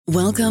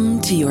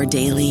Welcome to your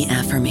daily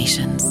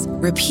affirmations.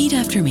 Repeat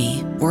after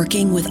me.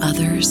 Working with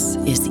others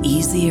is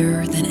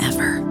easier than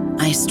ever.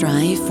 I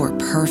strive for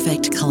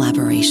perfect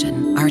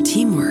collaboration. Our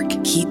teamwork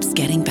keeps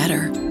getting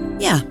better.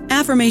 Yeah,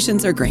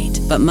 affirmations are great,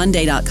 but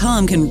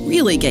Monday.com can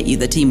really get you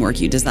the teamwork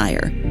you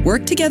desire.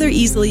 Work together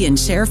easily and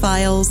share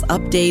files,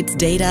 updates,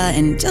 data,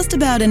 and just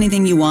about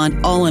anything you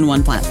want all in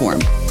one platform.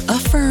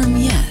 Affirm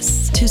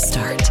yes to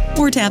start,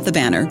 or tap the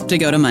banner to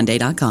go to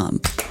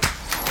Monday.com.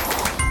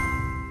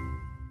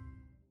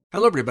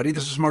 Hello, everybody.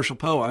 This is Marshall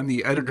Poe. I'm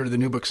the editor of the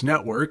New Books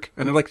Network,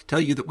 and I'd like to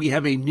tell you that we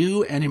have a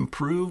new and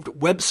improved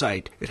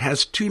website. It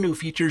has 2 new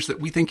features that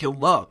we think you'll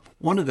love.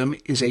 One of them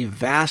is a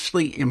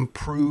vastly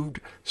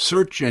improved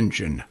search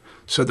engine,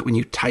 so that when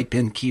you type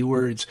in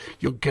keywords,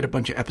 you'll get a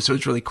bunch of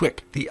episodes really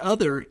quick. The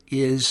other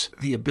is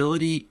the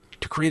ability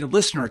to create a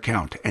listener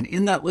account, and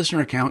in that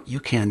listener account,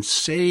 you can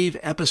save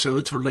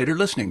episodes for later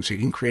listening, so you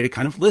can create a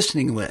kind of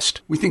listening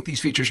list. We think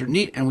these features are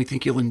neat, and we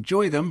think you'll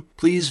enjoy them.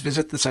 Please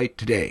visit the site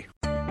today.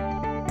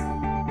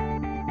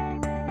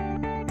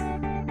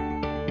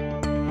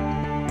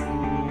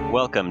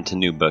 Welcome to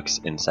New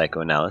Books in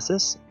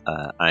Psychoanalysis.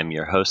 I'm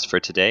your host for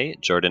today,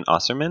 Jordan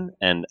Osserman,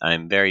 and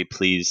I'm very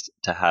pleased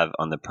to have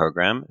on the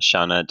program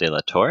Shanna de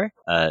la Torre.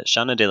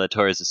 Shanna de la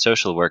Torre is a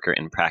social worker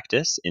in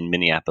practice in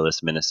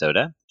Minneapolis,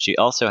 Minnesota. She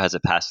also has a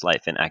past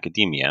life in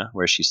academia,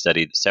 where she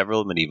studied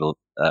medieval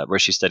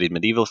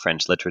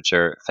French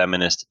literature,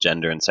 feminist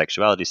gender and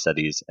sexuality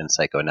studies, and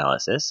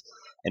psychoanalysis,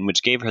 and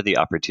which gave her the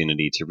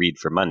opportunity to read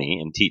for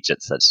money and teach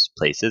at such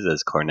places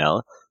as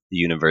Cornell, the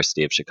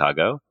University of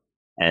Chicago,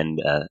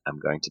 and I'm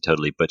going to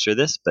totally butcher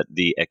this, but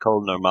the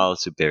École Normale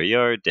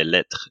Supérieure des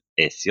Lettres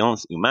et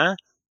Sciences Humaines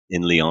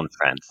in Lyon,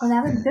 France. Oh,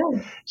 that was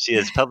good. She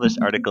has published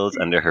articles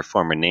under her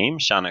former name,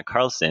 Shanna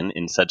Carlson,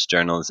 in such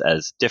journals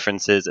as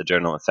Differences, a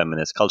Journal of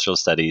Feminist Cultural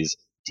Studies,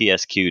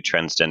 TSQ,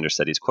 Transgender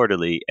Studies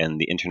Quarterly, and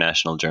the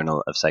International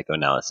Journal of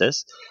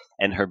Psychoanalysis.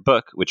 And her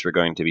book, which we're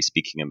going to be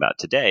speaking about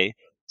today,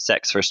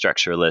 Sex for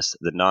Structuralists,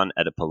 The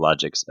Non-Oedipal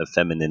Logics of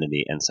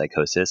Femininity and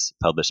Psychosis,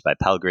 published by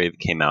Palgrave,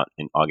 came out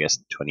in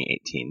August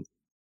 2018.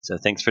 So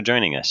thanks for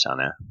joining us,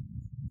 Shanna.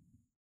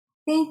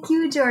 Thank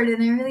you,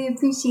 Jordan. I really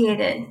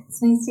appreciate it.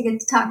 It's nice to get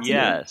to talk to you.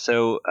 Yeah,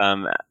 so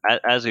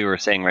as we were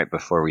saying right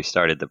before we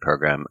started the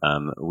program,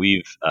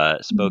 we've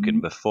spoken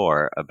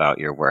before about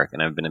your work,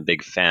 and I've been a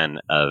big fan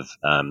of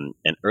an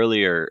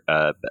earlier,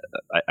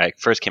 I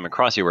first came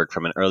across your work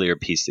from an earlier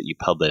piece that you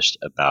published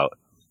about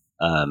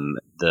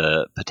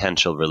the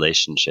potential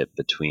relationship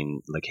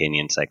between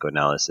Lacanian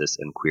psychoanalysis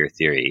and queer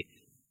theory.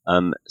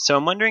 So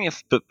I'm wondering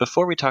if,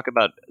 before we talk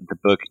about the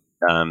book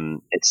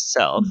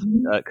itself,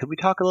 could we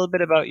talk a little bit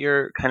about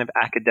your kind of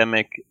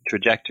academic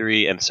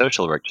trajectory and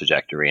social work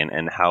trajectory,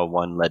 and how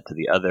one led to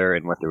the other,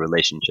 and what the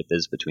relationship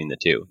is between the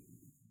two?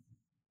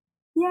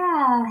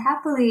 Yeah,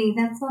 happily.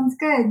 That sounds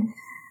good.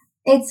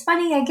 It's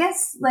funny, I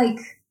guess, like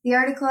the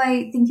article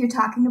I think you're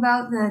talking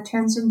about, the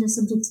transgender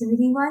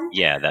subjectivity one.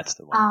 Yeah, that's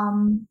the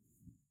one.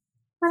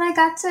 When I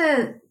got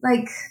to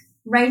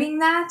writing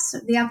that,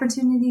 the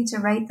opportunity to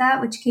write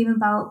that, which came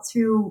about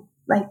through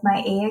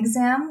my A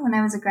exam when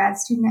I was a grad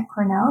student at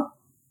Cornell,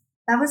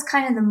 that was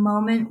kind of the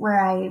moment where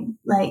I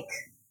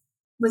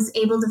was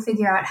able to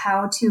figure out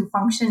how to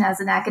function as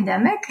an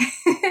academic,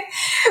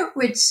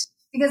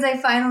 because I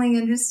finally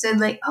understood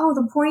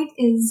the point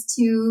is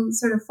to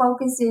sort of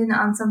focus in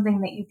on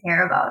something that you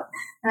care about.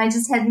 And I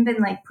just hadn't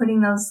been putting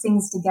those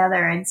things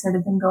together. I'd sort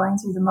of been going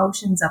through the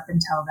motions up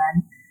until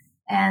then.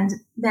 And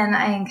then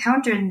I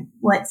encountered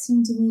what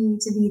seemed to me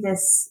to be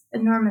this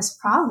enormous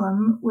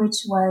problem,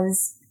 which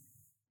was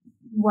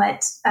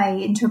what I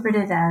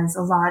interpreted as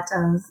a lot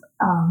of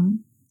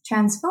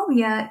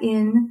transphobia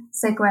in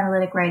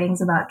psychoanalytic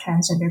writings about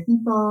transgender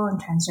people and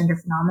transgender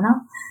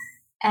phenomena.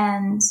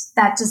 And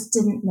that just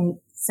didn't make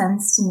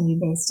sense to me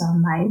based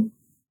on my,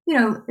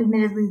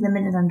 admittedly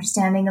limited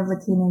understanding of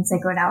Lacanian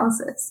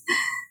psychoanalysis.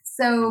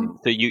 So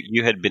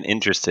you had been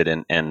interested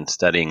in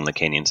studying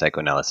Lacanian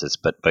psychoanalysis,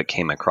 but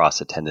came across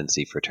a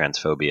tendency for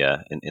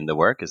transphobia in the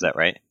work. Is that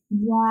right?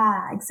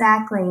 Yeah,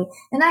 exactly.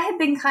 And I had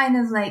been kind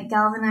of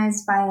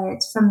galvanized by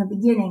it from the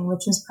beginning,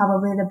 which was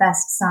probably the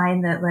best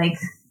sign that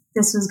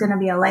this was going to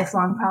be a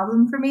lifelong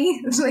problem for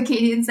me,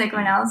 Lacanian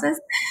psychoanalysis.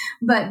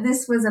 But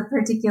this was a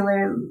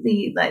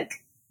particularly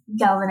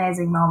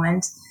galvanizing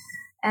moment.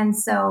 And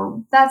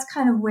so that's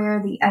kind of where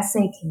the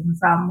essay came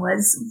from,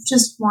 was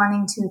just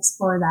wanting to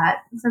explore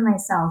that for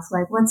myself,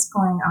 what's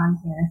going on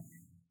here,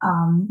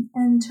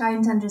 and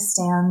trying to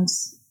understand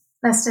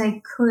best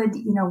I could,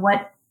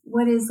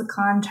 what is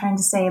Lacan trying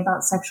to say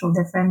about sexual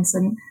difference,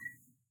 and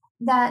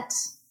that,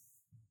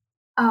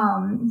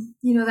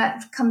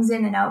 that comes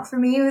in and out for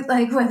me,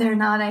 whether or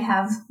not I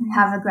have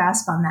a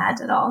grasp on that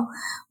at all.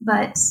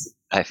 But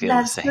I feel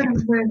that's the same. Sort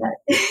of where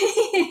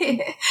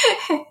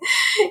that,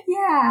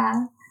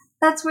 yeah.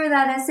 That's where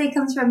that essay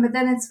comes from. But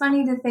then it's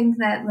funny to think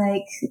that,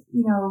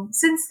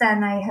 since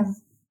then I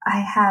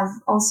have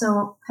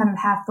also kind of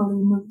happily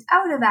moved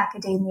out of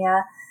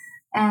academia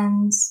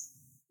and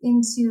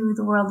into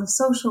the world of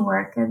social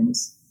work. And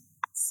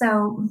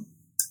so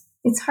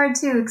it's hard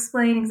to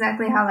explain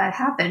exactly how that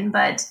happened,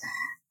 but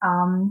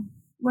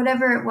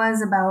whatever it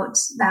was about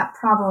that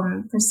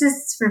problem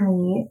persists for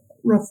me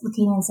with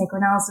Lacanian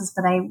psychoanalysis,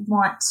 but I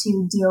want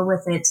to deal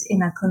with it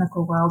in a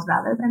clinical world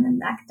rather than an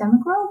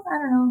academic world. I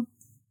don't know.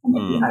 It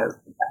might be hard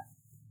with that.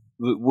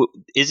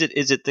 Is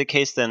it the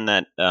case then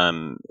that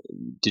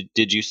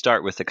did you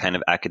start with a kind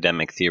of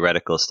academic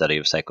theoretical study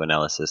of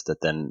psychoanalysis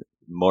that then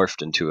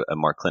morphed into a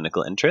more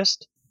clinical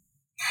interest?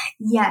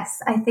 Yes,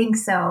 I think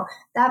so.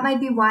 That might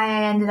be why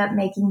I ended up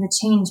making the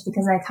change,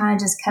 because I kind of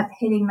just kept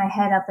hitting my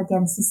head up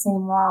against the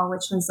same wall,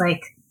 which was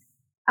like,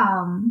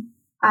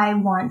 I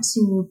want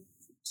to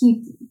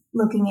keep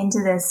looking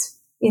into this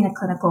in a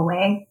clinical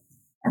way,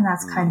 and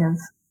that's kind of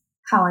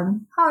how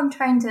I'm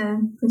trying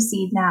to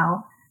proceed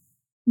now.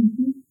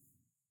 Mm-hmm.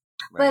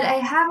 Right. But I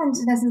haven't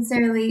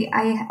necessarily.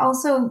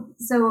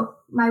 So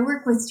my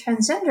work with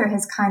transgender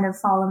has kind of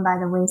fallen by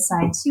the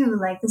wayside too.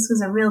 Like, this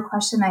was a real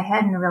question I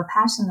had and a real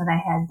passion that I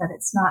had, but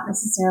it's not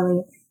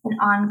necessarily an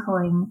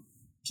ongoing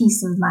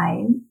piece of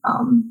my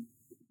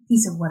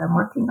piece of what I'm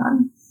working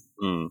on.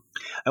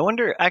 I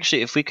wonder,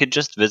 actually, if we could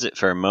just visit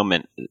for a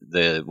moment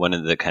one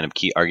of the kind of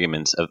key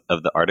arguments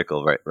of the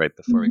article right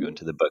before we go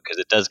into the book, because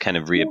it does kind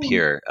of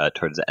reappear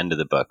towards the end of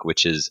the book,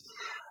 which is,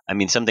 I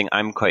mean, something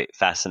I'm quite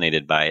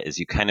fascinated by is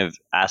you kind of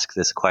ask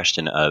this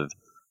question of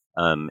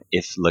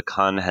if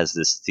Lacan has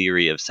this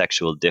theory of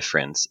sexual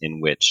difference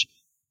in which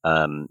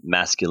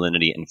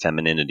masculinity and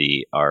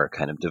femininity are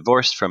kind of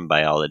divorced from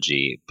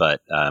biology, but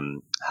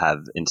have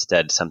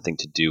instead something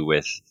to do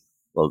with,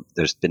 well,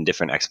 there's been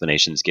different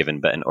explanations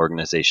given, but an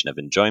organization of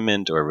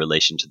enjoyment or a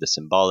relation to the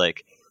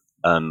symbolic.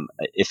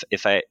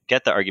 If I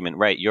get the argument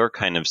right, you're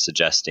kind of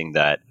suggesting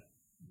that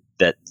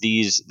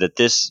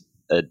this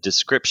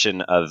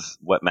description of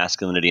what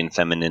masculinity and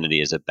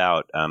femininity is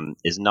about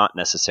does not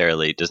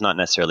necessarily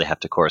have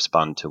to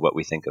correspond to what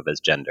we think of as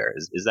gender.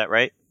 Is that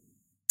right?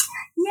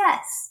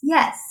 Yes.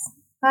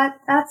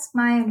 That's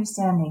my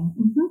understanding.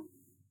 Mm-hmm.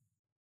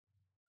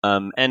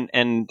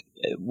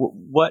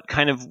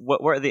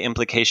 What were the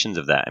implications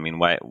of that? I mean,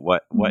 what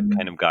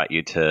kind of got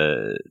you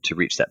to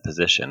reach that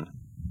position?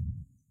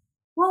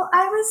 Well,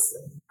 I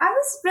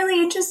was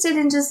really interested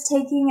in just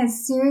taking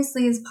as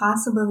seriously as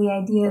possible the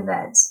idea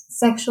that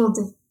sexual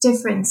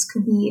difference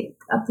could be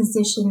a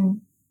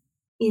position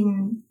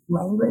in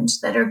language,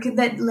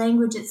 that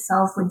language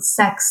itself would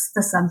sex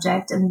the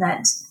subject, and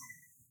that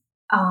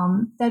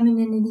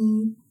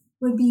femininity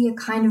would be a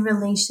kind of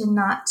relation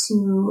not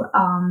to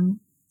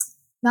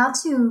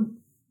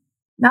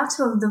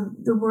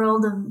the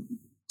world of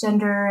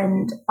gender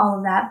and all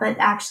of that, but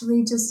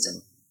actually just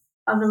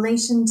a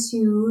relation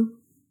to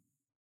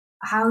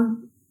how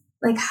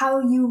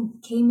you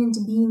came into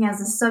being as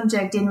a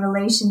subject in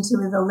relation to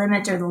the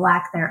limit or the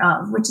lack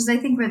thereof, which is, I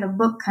think, where the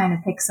book kind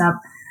of picks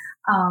up,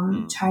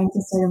 trying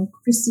to sort of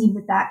proceed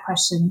with that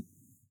question.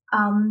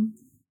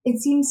 It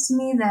seems to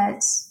me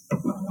that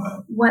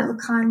what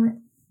Lacan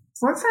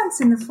forefronts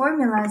in the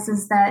formulas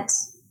is that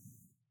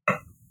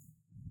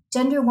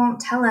gender won't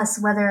tell us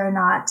whether or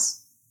not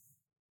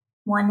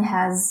one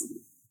has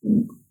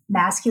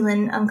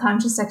masculine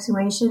unconscious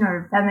sexuation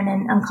or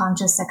feminine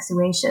unconscious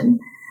sexuation.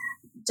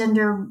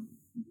 Gender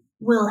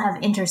will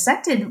have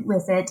intersected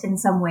with it in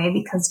some way,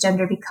 because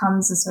gender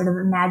becomes a sort of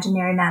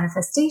imaginary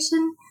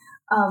manifestation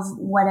of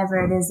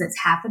whatever it is that's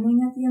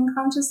happening at the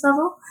unconscious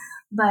level.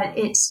 But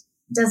it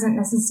doesn't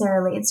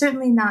necessarily, it's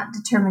certainly not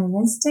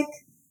deterministic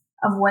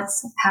of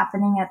what's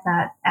happening at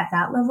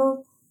that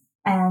level.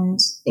 And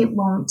it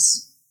won't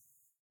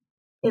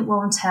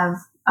have,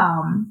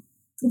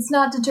 it's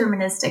not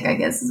deterministic, I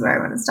guess, is where I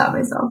want to stop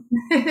myself.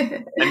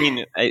 I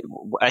mean,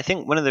 I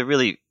think one of the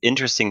really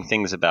interesting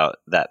things about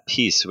that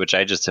piece, which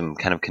I just am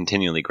kind of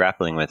continually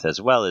grappling with as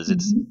well, is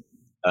it's,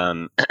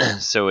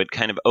 so it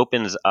kind of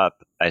opens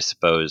up, I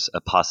suppose,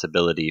 a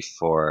possibility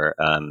for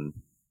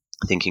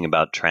thinking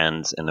about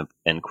trans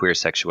and queer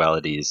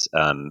sexualities,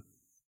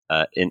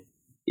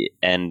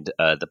 and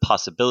the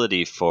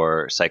possibility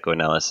for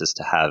psychoanalysis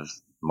to have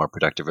more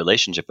productive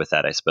relationship with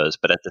that, I suppose.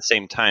 But at the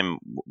same time,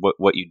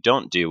 what you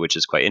don't do, which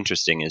is quite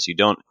interesting, is you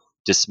don't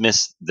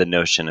dismiss the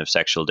notion of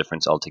sexual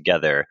difference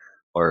altogether,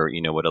 or,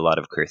 you know, what a lot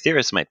of queer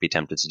theorists might be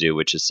tempted to do,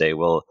 which is say,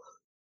 well,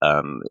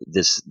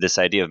 this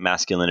idea of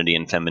masculinity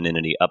and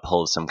femininity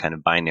upholds some kind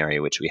of binary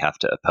which we have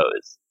to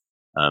oppose.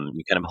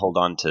 You kind of hold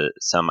on to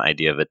some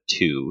idea of a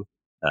two,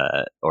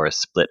 or a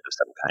split of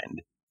some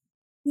kind.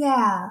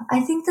 Yeah, I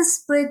think the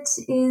split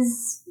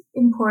is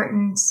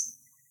important.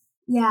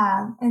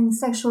 Yeah, and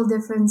sexual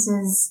difference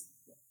is,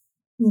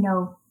 you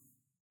know,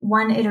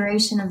 one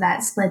iteration of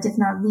that split, if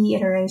not the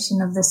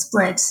iteration of the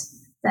split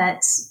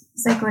that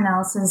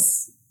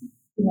psychoanalysis,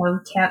 you know,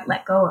 can't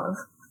let go of,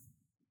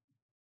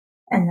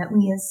 and that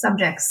we as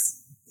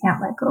subjects can't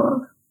let go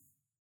of.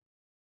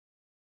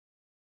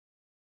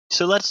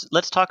 So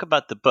let's talk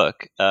about the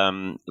book.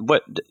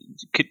 What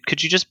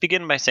could you just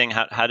begin by saying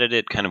how did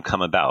it kind of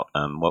come about?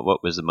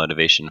 What was the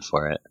motivation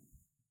for it?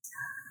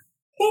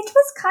 It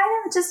was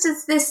kind of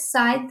just this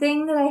side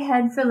thing that I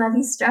had for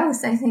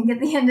Levi-Strauss, I think,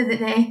 at the end of the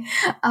day.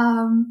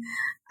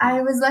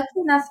 I was lucky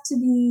enough to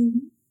be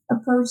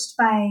approached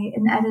by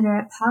an editor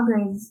at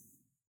Palgrave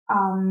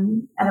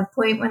at a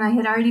point when I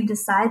had already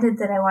decided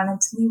that I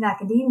wanted to leave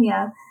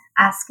academia,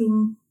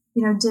 asking,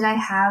 did I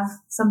have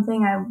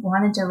something I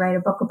wanted to write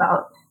a book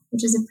about,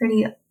 which is a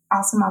pretty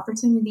awesome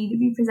opportunity to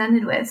be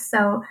presented with.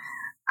 So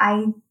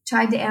I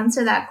tried to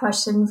answer that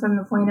question from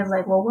the point of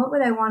like, well, what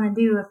would I want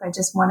to do if I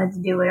just wanted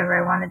to do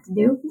whatever I wanted to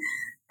do?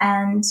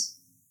 And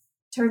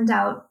turned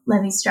out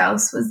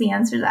Levi-Strauss was the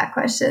answer to that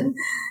question.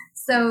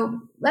 So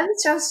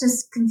Levi-Strauss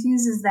just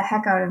confuses the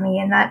heck out of me,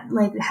 and that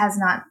has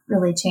not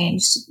really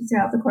changed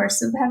throughout the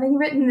course of having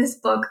written this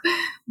book.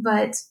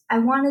 But I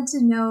wanted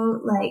to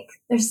know,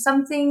 there's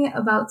something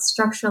about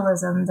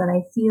structuralism that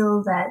I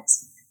feel that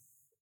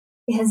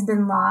has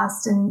been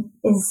lost and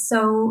is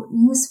so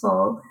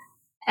useful,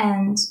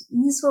 and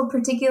useful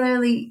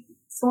particularly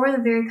for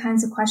the very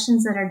kinds of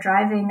questions that are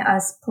driving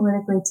us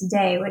politically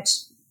today, which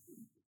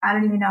I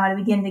don't even know how to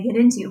begin to get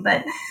into,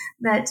 but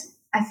that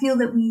I feel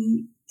that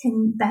we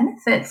can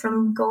benefit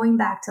from going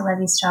back to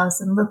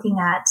Levi-Strauss and looking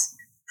at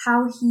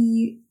how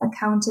he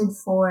accounted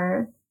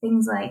for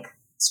things like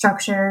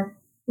structure,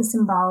 the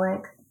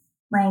symbolic,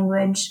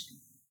 language,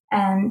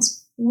 and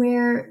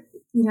where,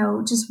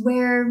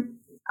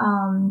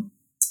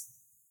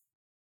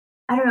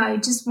 I don't know, I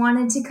just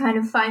wanted to kind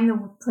of find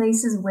the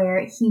places where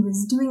he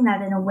was doing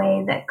that in a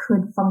way that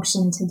could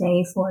function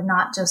today for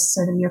not just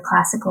sort of your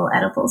classical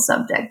Oedipal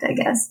subject, I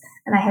guess.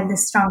 And I had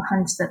this strong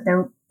hunch that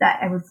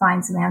I would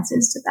find some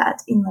answers to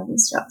that in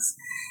Levi-Strauss.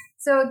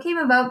 So it came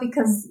about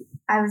because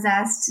I was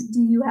asked, do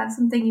you have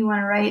something you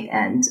want to write?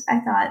 And I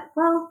thought,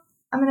 well,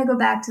 I'm going to go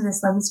back to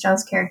this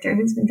Levi-Strauss character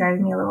who's been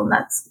driving me a little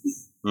nuts.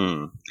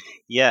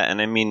 Yeah,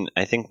 and I mean,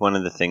 I think one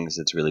of the things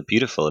that's really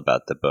beautiful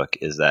about the book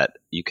is that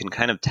you can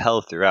kind of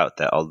tell throughout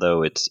that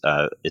although it's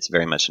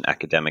very much an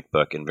academic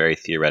book and very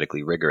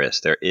theoretically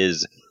rigorous, there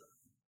is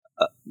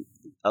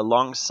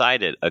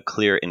alongside it a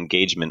clear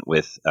engagement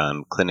with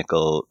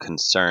clinical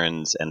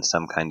concerns and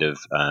some kind of,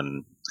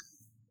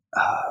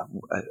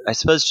 I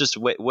suppose, just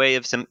way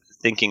of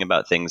thinking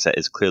about things that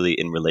is clearly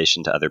in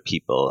relation to other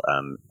people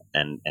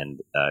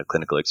and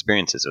clinical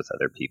experiences with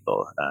other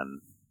people.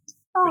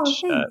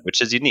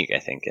 Which is unique, I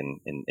think,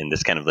 in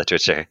this kind of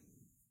literature.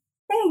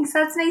 Thanks.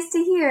 That's nice to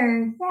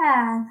hear.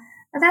 Yeah,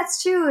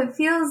 that's true. It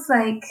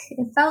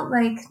felt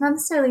like not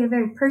necessarily a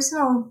very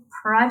personal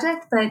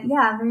project, but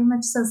yeah, very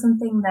much so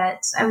something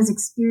that I was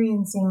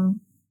experiencing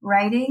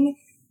writing,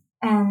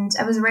 and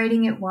I was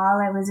writing it while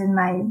I was in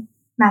my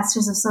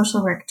Master's of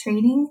Social Work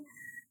training.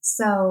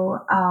 So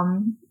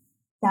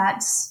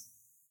that's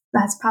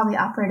probably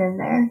operative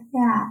there.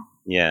 Yeah.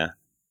 Yeah.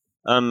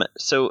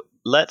 So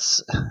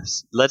let's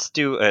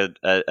do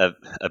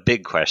a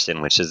big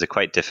question, which is a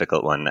quite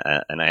difficult one,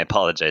 and I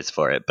apologize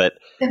for it. But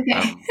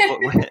okay.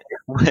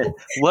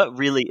 what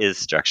really is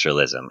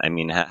structuralism? I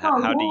mean,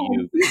 how do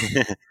you,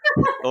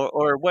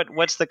 or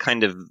what's the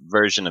kind of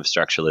version of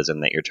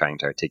structuralism that you're trying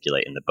to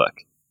articulate in the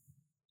book?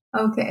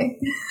 Okay.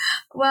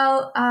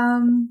 Well,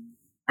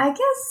 I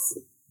guess.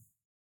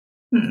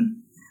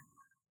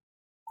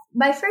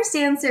 My first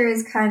answer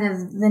is kind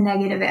of the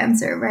negative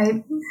answer,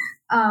 right?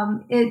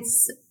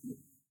 It's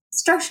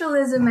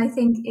structuralism, I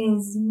think,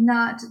 is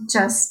not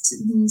just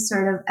the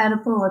sort of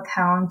Oedipal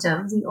account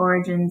of the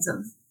origins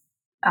of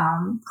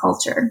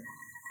culture.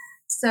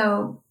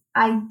 So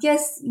I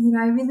guess,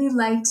 I really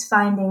liked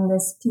finding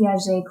this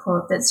Piaget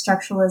quote that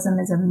structuralism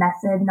is a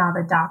method, not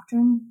a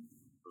doctrine.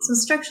 So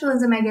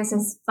structuralism, I guess,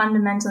 is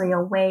fundamentally a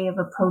way of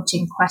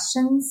approaching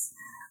questions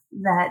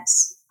that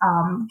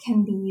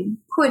can be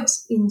put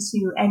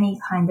into any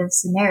kind of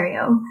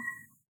scenario.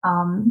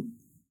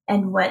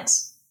 And what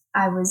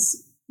I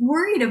was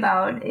worried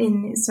about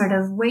in sort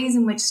of ways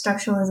in which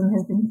structuralism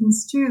has been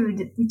construed,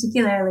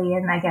 particularly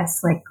in, I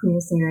guess, like queer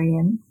theory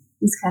and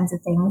these kinds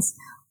of things,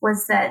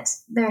 was that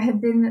there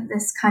had been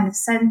this kind of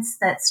sense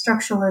that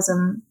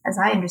structuralism, as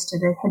I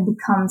understood it, had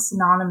become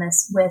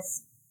synonymous with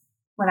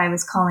what I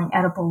was calling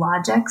Oedipal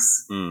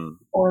logics,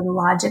 or the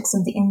logics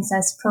of the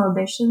incest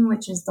prohibition,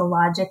 which is the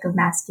logic of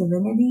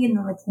masculinity in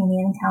the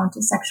Lacanian account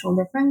of sexual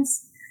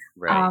difference.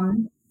 Right.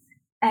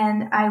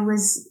 And I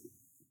was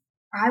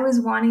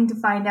wanting to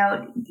find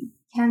out,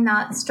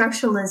 cannot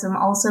structuralism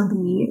also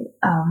be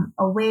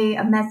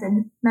a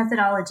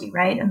methodology,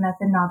 right? A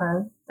method, not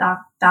a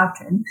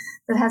doctrine,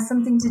 that has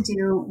something to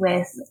do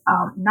with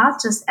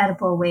not just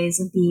Oedipal ways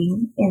of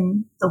being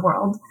in the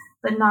world,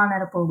 but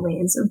non-Oedipal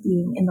ways of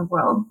being in the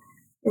world.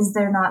 Is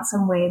there not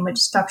some way in which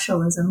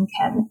structuralism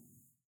can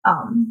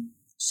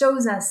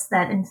shows us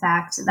that, in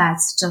fact,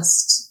 that's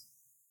just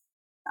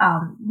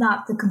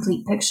not the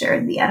complete picture,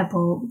 the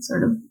Oedipal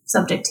sort of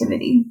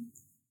subjectivity?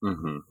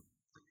 Mm-hmm.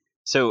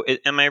 So,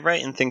 am I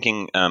right in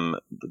thinking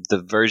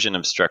the version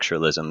of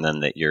structuralism then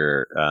that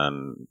you're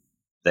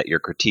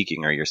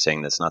critiquing, or you're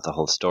saying that's not the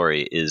whole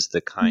story, is the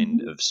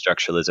kind of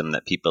structuralism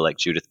that people like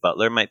Judith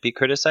Butler might be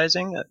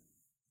criticizing?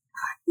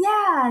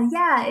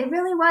 Yeah, it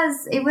really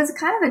was. It was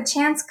kind of a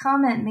chance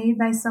comment made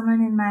by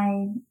someone in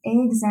my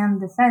A exam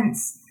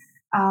defense,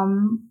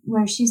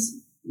 where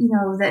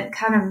that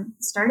kind of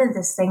started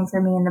this thing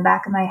for me in the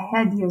back of my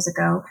head years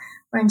ago,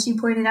 when she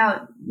pointed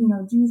out,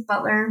 Judith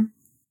Butler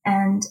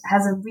and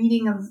has a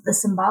reading of the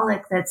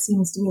symbolic that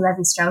seems to be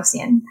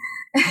Levi-Straussian.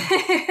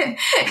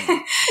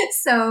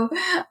 So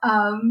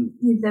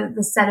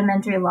the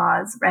sedimentary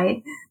laws,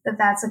 right?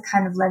 That's a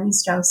kind of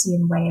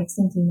Levi-Straussian way of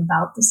thinking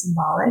about the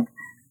symbolic.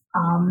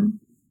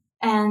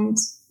 And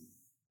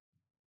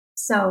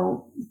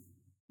so,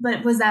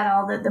 but was that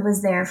all that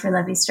was there for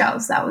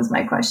Levi-Strauss? That was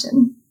my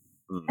question.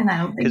 And I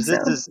don't think so.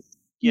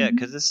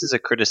 Because this is a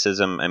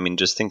criticism. I mean,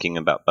 just thinking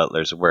about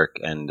Butler's work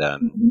and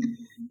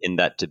in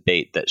that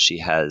debate that she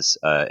has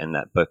in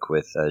that book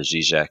with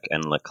Zizek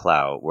and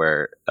Laclau,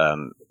 where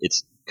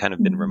it's kind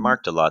of been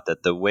remarked a lot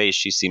that the way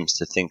she seems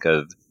to think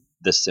of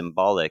the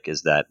symbolic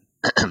is that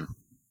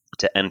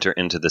to enter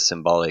into the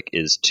symbolic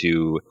is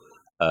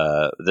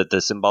that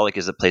the symbolic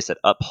is a place that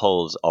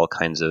upholds all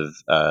kinds of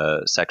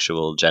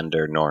sexual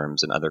gender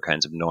norms and other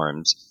kinds of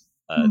norms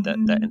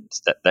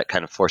that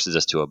kind of forces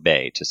us to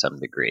obey to some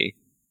degree.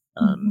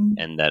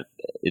 And that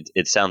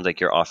it sounds like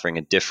you're offering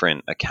a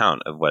different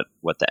account of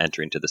what the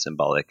entry into the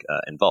symbolic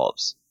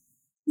involves.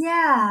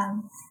 Yeah,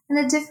 and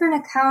a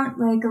different account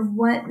of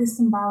what the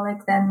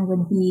symbolic then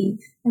would be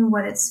and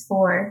what it's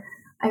for.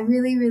 I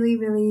really, really,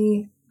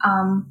 really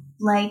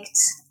liked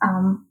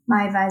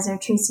my advisor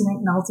Tracy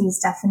McNulty's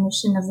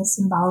definition of the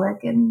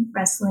symbolic in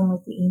Wrestling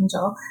with the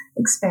Angel,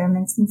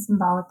 Experiments in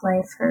Symbolic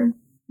Life, her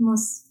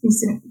most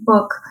recent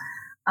book.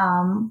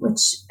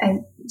 Which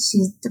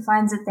she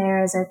defines it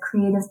there as a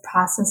creative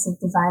process of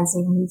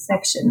devising new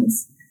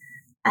fictions.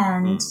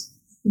 And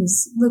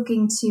she's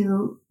looking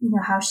to,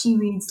 how she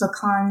reads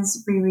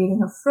Lacan's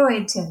rereading of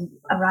Freud to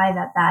arrive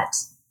at that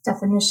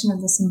definition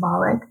of the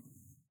symbolic.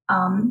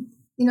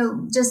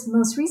 Just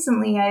most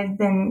recently,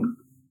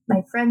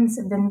 my friends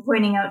have been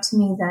pointing out to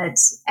me that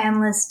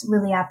analyst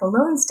Willie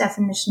Apollone's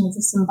definition of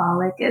the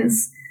symbolic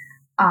is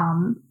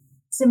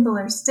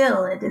simpler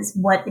still. It is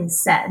what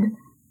is said.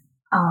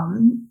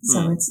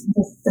 It's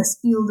the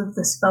field of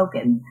the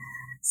spoken.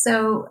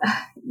 So,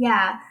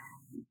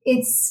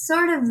 it's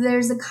sort of,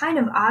 there's a kind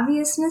of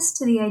obviousness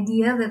to the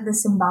idea that the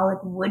symbolic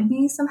would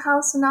be somehow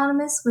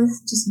synonymous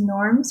with just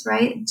norms,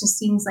 right? It just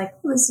seems like,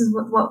 this is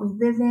what we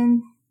live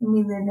in, and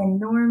we live in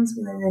norms,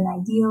 we live in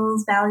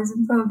ideals, values,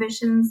 and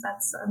prohibitions.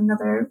 That's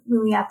another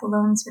Willie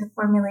Apollone sort of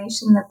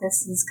formulation, that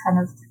this is kind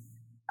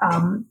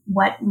of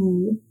what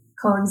we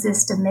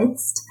coexist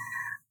amidst.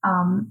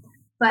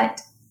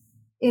 But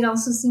it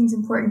also seems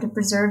important to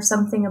preserve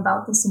something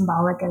about the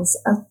symbolic as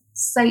a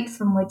site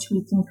from which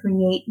we can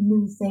create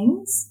new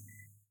things.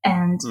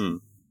 And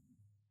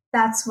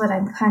that's what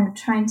I'm kind of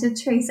trying to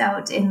trace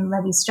out in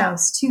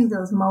Levi-Strauss too,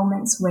 those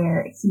moments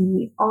where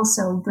he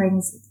also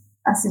brings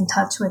us in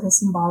touch with a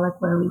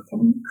symbolic where we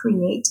can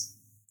create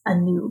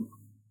anew.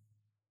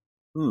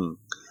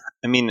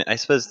 I mean, I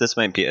suppose this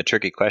might be a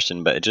tricky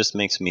question, but it just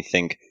makes me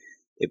think,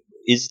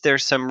 is there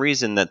some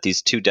reason that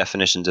these two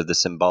definitions of the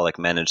symbolic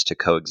manage to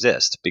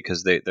coexist?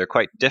 Because they're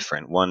quite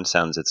different. One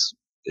sounds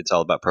it's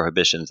all about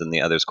prohibitions, and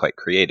the other's quite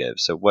creative.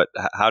 So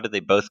how do they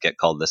both get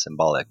called the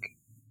symbolic?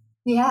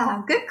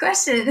 Yeah, good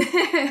question.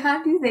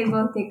 How do they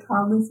both get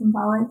called the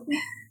symbolic?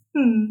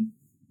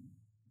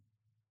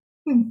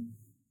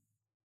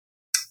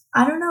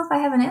 I don't know if I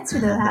have an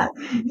answer to that.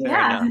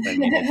 Yeah.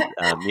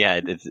 I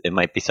mean, it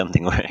might be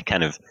something where it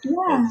kind of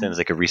it sounds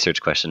like a research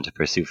question to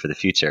pursue for the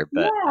future.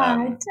 But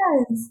it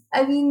does.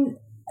 I mean,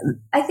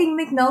 I think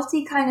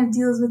McNulty kind of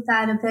deals with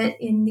that a bit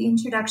in the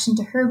introduction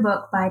to her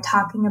book by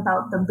talking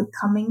about the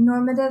becoming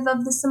normative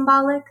of the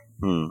symbolic.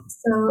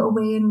 So a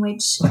way in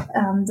which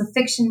the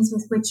fictions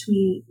with which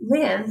we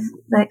live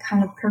that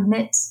kind of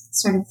permit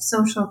sort of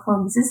social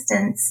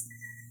coexistence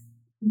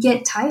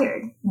get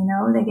tired.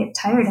 They get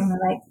tired and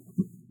we're like,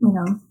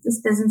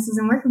 this business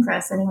isn't working for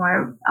us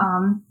anymore.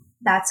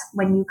 That's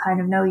when you kind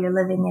of know you're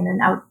living in an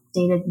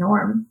outdated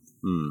norm.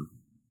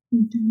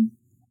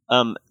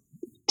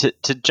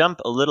 To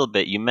jump a little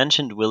bit, you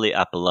mentioned Willie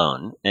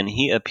Apollone, and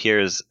he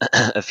appears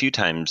a few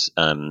times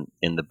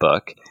in the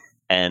book,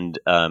 and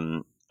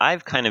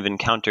I've kind of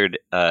encountered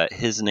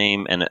his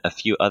name and a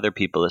few other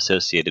people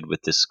associated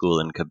with this school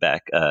in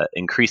Quebec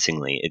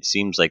increasingly. It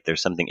seems like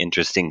there's something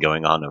interesting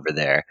going on over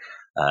there.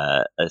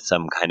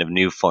 Some kind of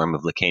new form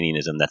of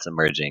Lacanianism that's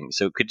emerging.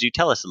 So could you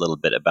tell us a little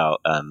bit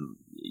about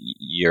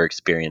your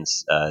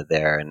experience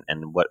there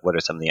and what are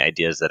some of the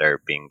ideas that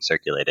are being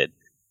circulated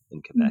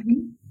in Quebec?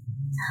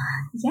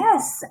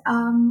 Yes.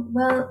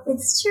 Well,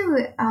 it's true.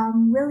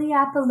 Willie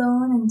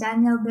Apollone and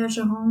Danielle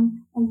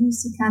Bergeron and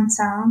Lucie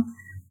Cantin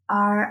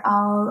are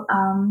all,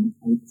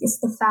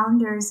 the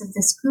founders of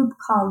this group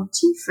called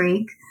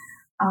G-Freak.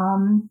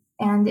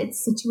 And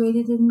it's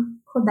situated in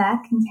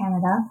Quebec in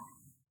Canada.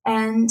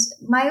 And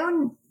my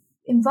own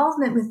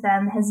involvement with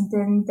them has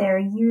been their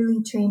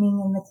yearly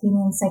training in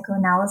Lacanian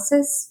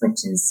psychoanalysis,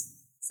 which is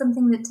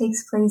something that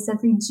takes place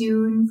every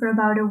June for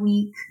about a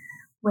week,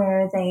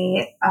 where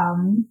they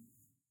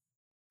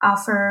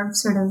offer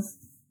sort of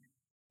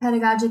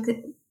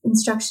pedagogic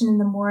instruction in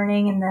the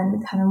morning and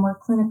then kind of more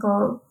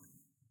clinical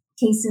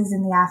cases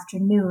in the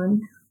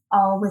afternoon,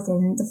 all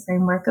within the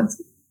framework of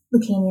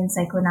Lacanian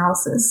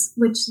psychoanalysis,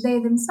 which they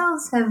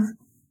themselves have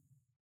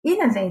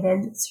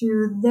innovated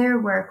through their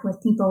work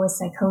with people with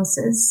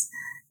psychosis.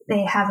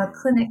 They have a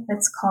clinic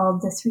that's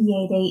called the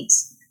 388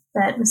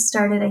 that was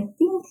started, I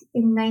think,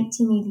 in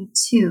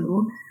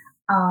 1982,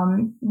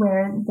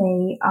 where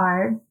they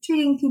are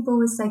treating people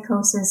with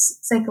psychosis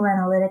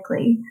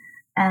psychoanalytically.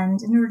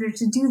 And in order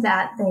to do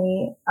that,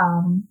 they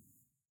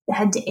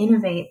had to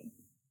innovate.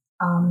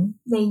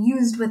 They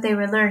used what they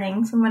were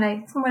learning from what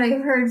I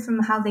heard from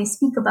how they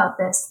speak about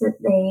this, that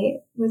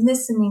they were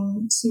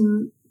listening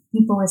to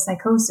people with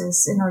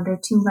psychosis in order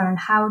to learn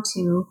how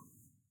to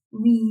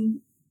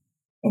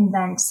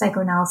reinvent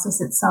psychoanalysis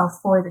itself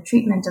for the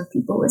treatment of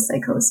people with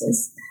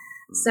psychosis.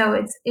 So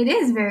it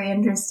is very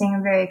interesting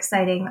and very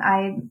exciting.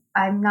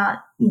 I'm not,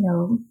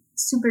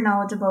 super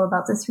knowledgeable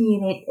about the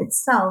 388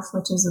 itself,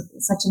 which is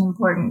such an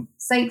important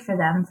site for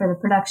them for the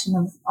production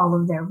of all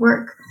of their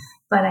work.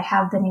 But I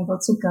have been able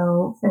to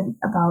go for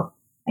about,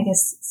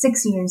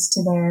 6 years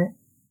to their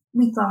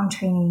week-long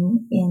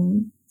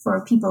training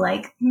for people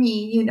like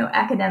me,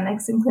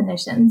 academics and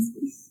clinicians.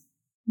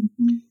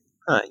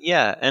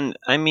 Yeah. And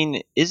I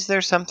mean, is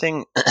there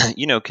something,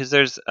 because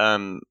there's,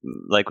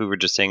 like we were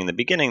just saying in the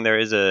beginning, there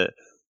is a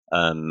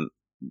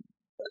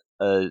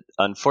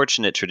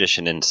unfortunate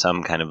tradition in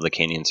some kind of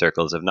Lacanian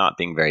circles of not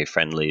being very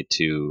friendly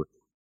to,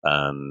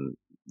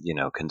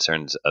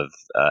 concerns of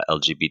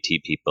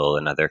LGBT people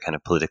and other kind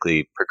of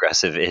politically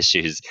progressive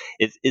issues.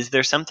 Is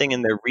there something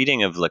in their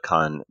reading of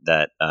Lacan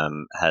that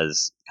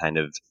has kind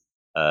of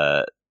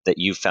that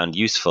you found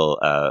useful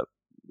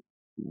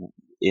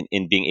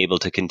in being able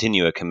to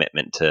continue a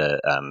commitment to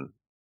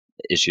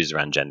issues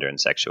around gender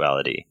and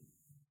sexuality?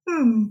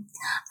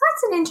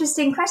 That's an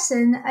interesting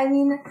question. I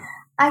mean,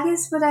 I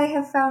guess what I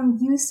have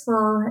found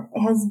useful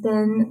has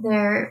been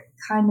their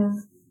kind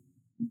of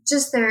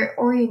just their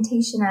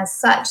orientation as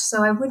such.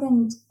 So I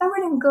wouldn't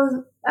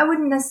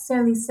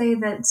necessarily say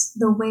that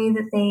the way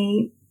that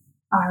they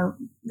are,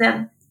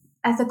 the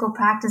ethical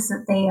practice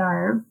that they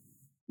are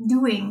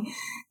doing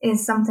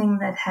is something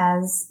that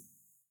has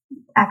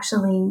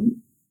actually,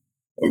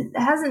 it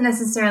hasn't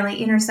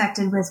necessarily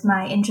intersected with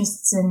my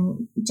interests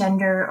in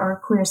gender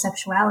or queer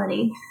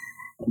sexuality,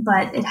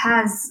 but it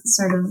has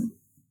sort of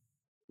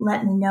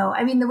let me know.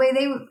 I mean, the way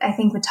they, I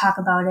think, would talk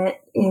about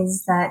it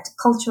is that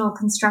cultural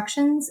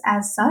constructions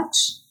as such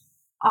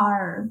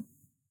are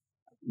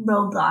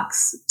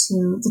roadblocks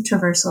to the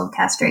traversal of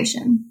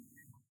castration.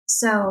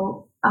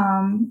 So,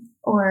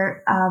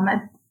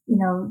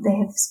 they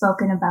have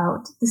spoken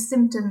about the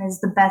symptom is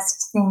the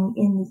best thing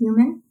in the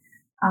human,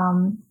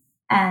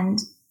 and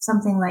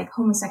something like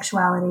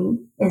homosexuality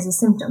is a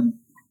symptom.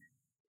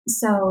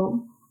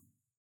 So,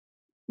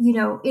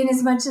 in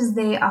as much as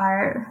they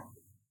are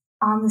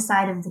on the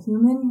side of the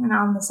human and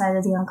on the side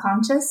of the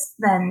unconscious,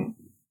 then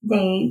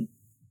they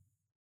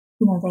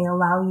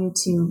allow you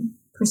to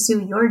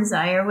pursue your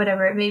desire,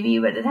 whatever it may be,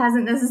 but it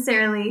hasn't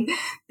necessarily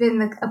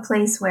been a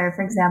place where,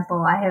 for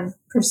example, I have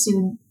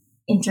pursued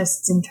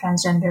interests in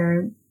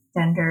transgender,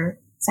 gender,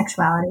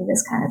 sexuality,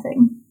 this kind of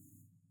thing.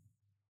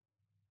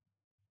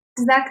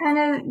 Does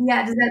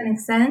that make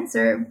sense?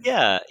 Or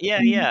Yeah.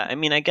 I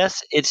mean, I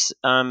guess it's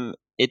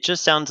it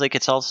just sounds like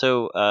it's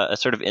also a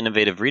sort of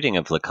innovative reading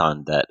of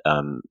Lacan that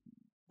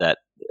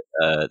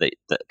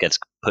gets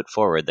put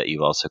forward that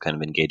you also kind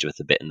of engage with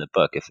a bit in the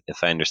book.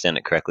 If I understand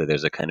it correctly,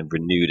 there's a kind of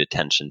renewed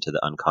attention to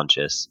the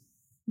unconscious.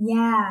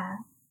 Yeah,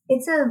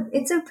 it's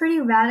a pretty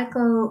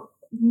radical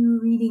new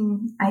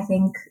reading, I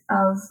think,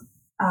 of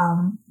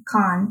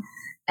Kahn,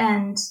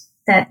 and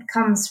that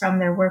comes from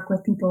their work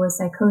with people with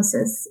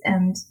psychosis.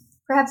 And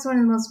perhaps one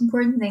of the most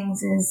important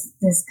things is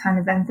this kind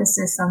of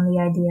emphasis on the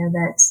idea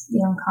that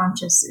the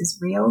unconscious is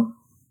real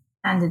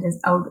and it is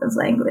out of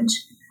language.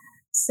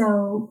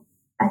 So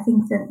I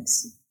think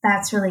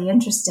that's really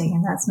interesting,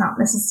 and that's not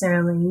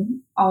necessarily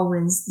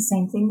always the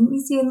same thing that we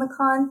see in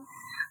Lacan.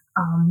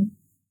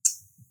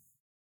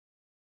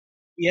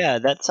 Yeah,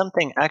 that's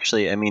something.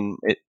 Actually, I mean,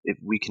 if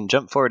we can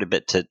jump forward a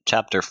bit to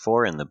chapter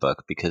 4 in the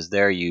book, because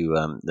there you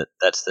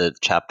that's the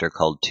chapter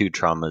called "Two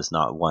Traumas,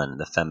 Not One: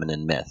 The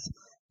Feminine Myth,"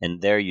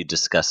 and there you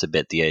discuss a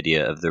bit the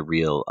idea of the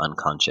real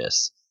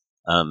unconscious.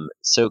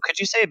 So could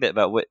you say a bit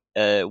about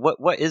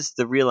what is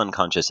the real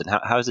unconscious, and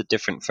how is it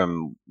different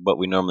from what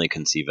we normally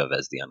conceive of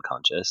as the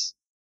unconscious?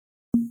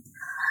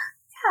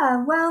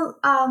 Yeah, well,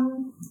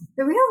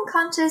 the real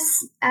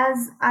unconscious,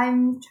 as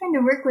I'm trying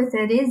to work with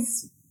it,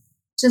 is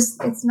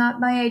just, it's not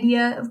my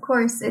idea, of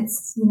course.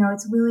 It's,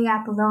 it's Willie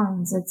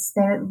Apollone's. It's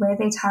the way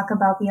they talk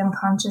about the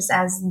unconscious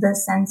as the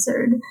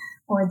censored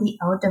or the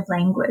out of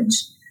language.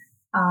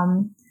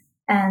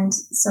 And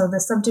so the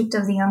subject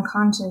of the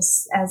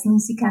unconscious, as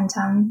Lucy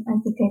Canton, I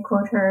think I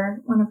quote her,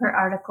 one of her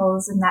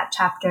articles in that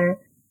chapter,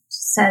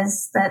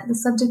 says that the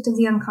subject of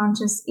the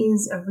unconscious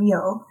is a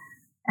real.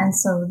 And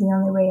so the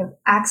only way of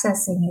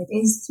accessing it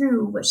is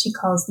through what she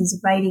calls these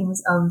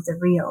writings of the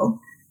real.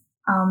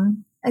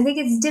 I think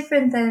it's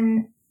different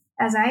than,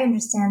 as I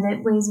understand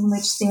it, ways in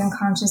which the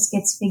unconscious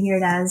gets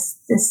figured as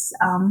this,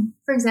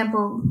 for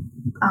example,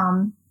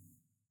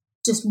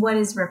 just what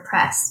is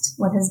repressed,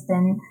 what has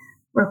been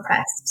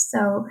repressed.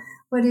 So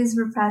what is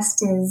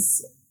repressed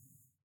is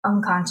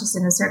unconscious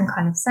in a certain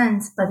kind of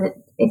sense, but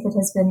if it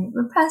has been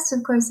repressed,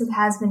 of course, it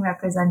has been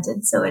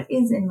represented. So it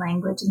is in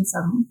language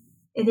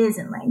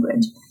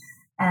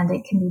and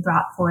it can be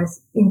brought forth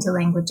into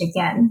language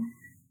again.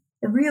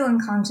 The real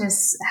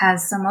unconscious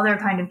has some other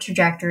kind of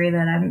trajectory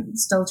that I'm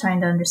still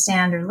trying to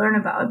understand or learn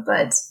about,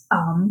 but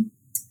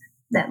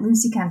that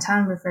Lucy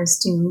Canton refers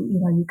to,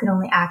 you can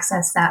only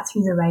access that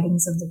through the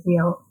writings of the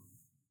real.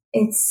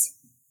 It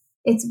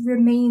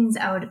remains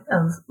out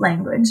of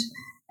language.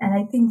 And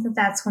I think that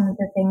that's one of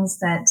the things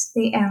that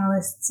the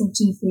analysts of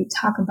G-Fleet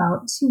talk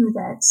about too,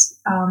 that,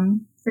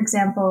 for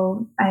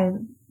example, I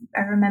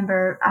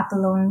remember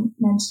Apollon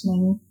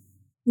mentioning,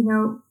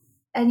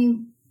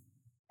 and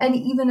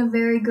even a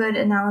very good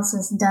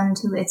analysis done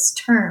to its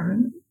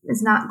term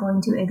is not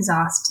going to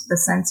exhaust the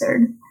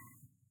censored.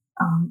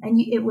 And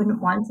it wouldn't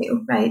want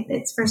to, right?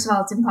 First of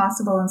all, it's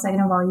impossible. And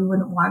second of all, you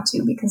wouldn't want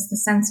to, because the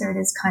censored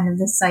is kind of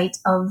the site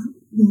of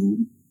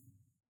the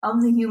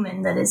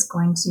human that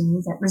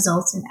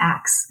results in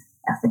acts,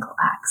 ethical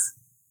acts.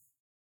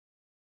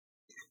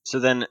 So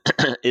then,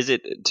 is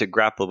it to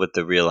grapple with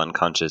the real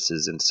unconscious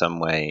is in some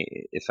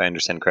way, if I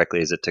understand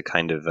correctly, is it to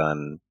kind of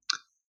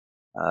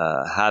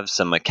have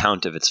some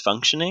account of its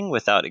functioning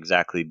without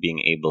exactly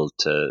being able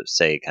to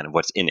say kind of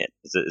what's in it?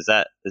 Is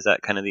that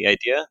kind of the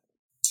idea?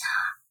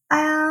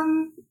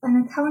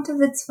 An account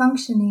of its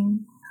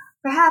functioning,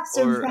 perhaps.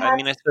 I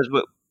mean, I suppose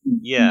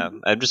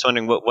I'm just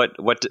wondering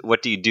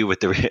what do you do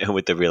with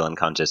the real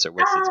unconscious, or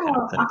what's its kind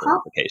of clinical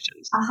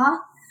implications?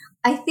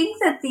 I think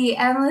that the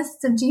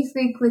analysts of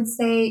G-Freak would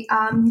say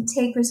you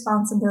take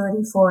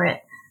responsibility for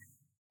it,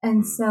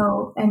 and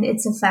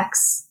its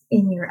effects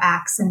in your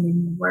acts and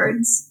in your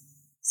words.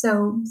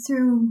 So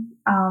through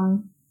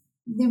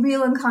the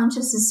real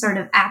unconscious is sort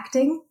of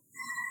acting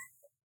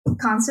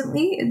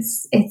constantly.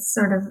 It's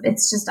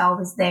just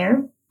always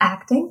there,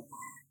 acting.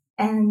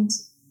 And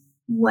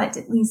what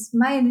at least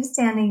my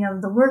understanding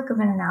of the work of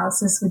an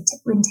analysis would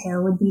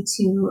entail would be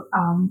to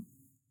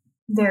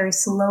very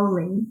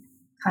slowly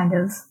kind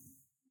of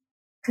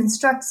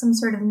construct some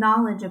sort of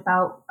knowledge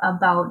about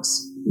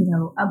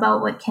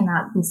what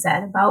cannot be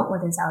said, about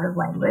what is out of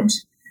language,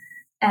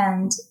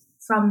 and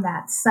from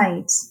that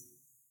site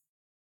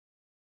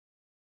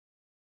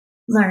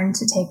learn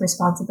to take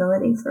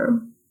responsibility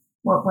for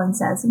what one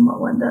says and what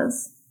one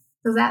does.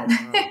 So that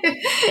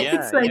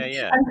it's like,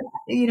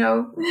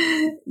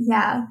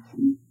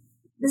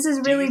 This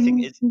is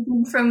really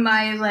from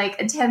my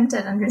attempt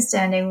at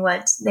understanding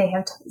what they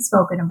have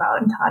spoken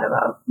about and taught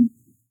about.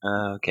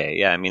 Okay,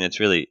 yeah, I mean it's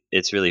really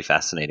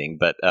fascinating,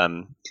 but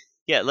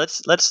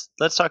let's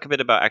talk a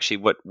bit about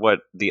actually what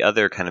the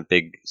other kind of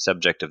big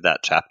subject of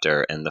that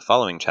chapter and the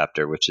following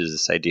chapter, which is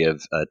this idea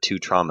of two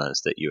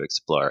traumas that you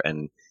explore.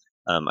 And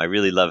I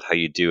really love how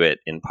you do it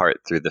in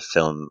part through the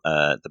film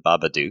The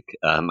Babadook.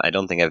 I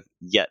don't think I've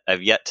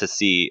yet to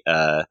see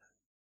a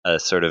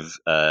sort of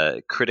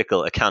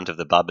critical account of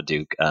The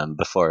Babadook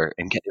before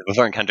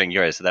encountering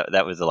yours. So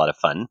that was a lot of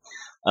fun.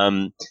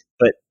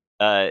 But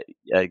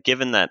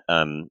given that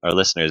our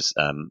listeners,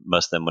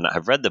 most of them would not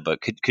have read the book,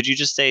 could you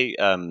just say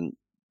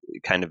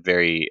kind of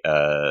very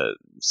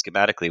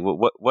schematically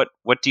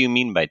what do you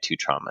mean by two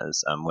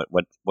traumas?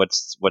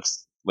 What's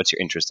your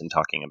interest in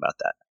talking about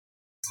that?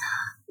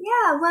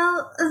 Yeah,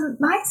 well,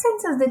 my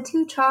sense of the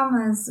two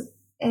traumas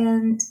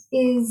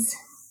is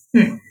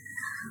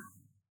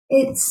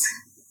it's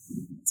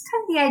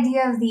kind of the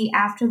idea of the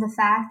after the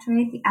fact,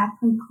 right? The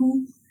après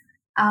coup.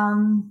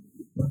 And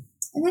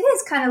it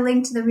is kind of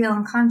linked to the real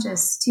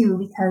unconscious too,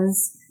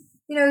 because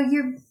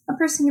a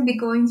person can be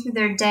going through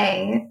their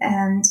day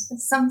and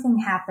something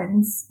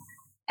happens,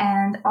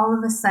 and all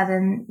of a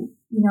sudden,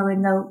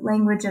 in the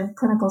language of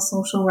clinical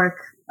social work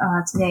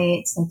today,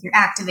 it's like you're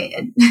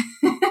activated.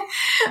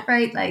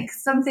 Right? Like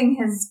something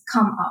has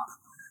come up.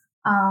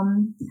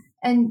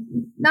 And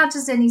not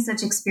just any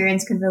such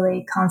experience could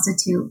really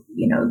constitute,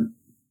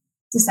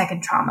 the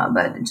second trauma,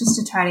 but just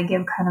to try to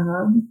give kind of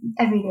a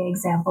everyday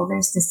example,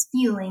 there's this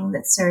feeling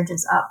that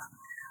surges up.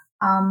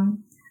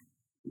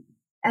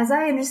 As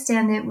I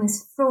understand it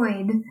with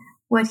Freud,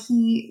 what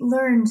he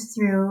learned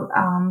through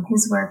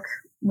his work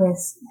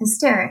with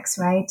hysterics,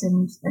 right?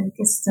 And I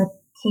guess the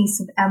case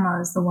of Emma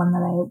is the one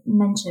that I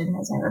mentioned,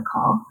 as I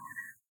recall.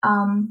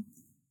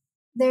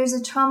 There's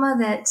a trauma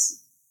that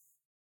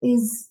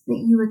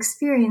you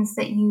experience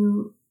that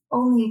you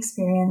only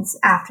experience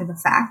after the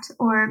fact,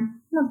 or I'm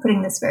not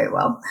putting this very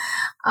well.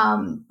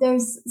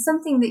 There's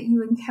something that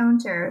you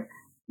encounter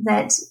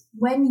that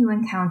when you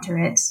encounter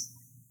it,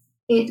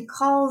 it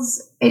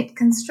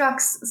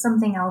constructs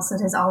something else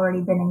that has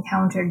already been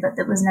encountered, but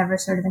that was never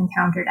sort of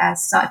encountered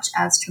as such,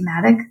 as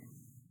traumatic.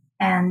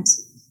 And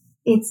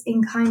it's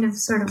in kind of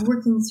sort of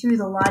working through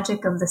the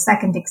logic of the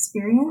second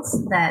experience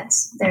that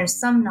there's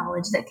some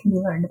knowledge that can be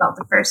learned about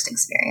the first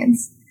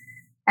experience.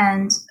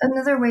 And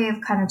another way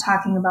of kind of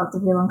talking about the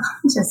real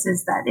unconscious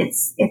is that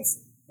it's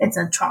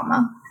a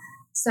trauma.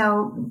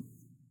 So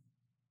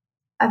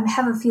I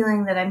have a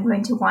feeling that I'm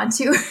going to want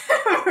to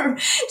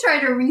try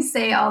to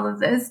re-say all of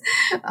this.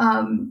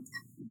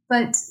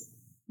 But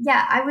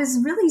yeah, I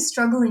was really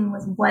struggling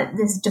with what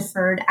this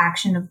deferred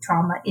action of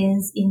trauma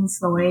is in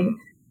Freud.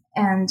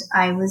 And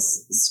I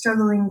was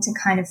struggling to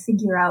kind of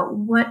figure out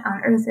what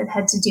on earth it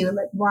had to do.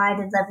 Like, why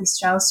did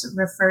Levi-Strauss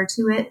refer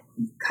to it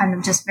kind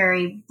of just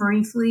very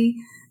briefly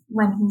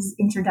when he's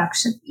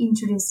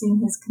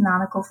introducing his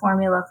canonical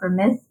formula for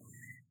myth?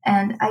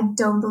 And I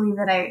don't believe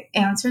that I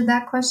answered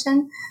that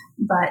question,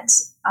 but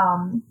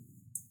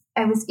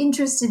I was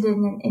interested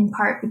in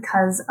part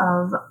because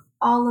of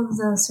all of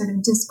the sort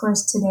of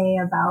discourse today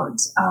about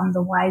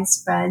the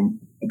widespread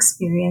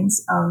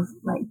experience of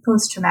like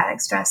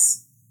post-traumatic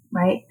stress,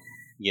 right?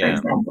 Yeah. For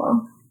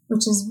example,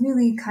 which is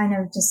really kind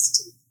of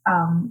just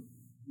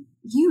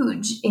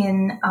huge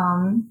in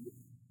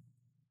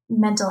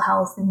mental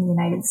health in the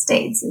United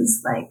States,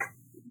 is like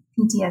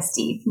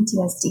PTSD.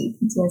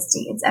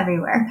 It's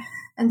everywhere.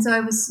 And so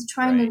I was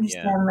trying to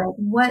understand like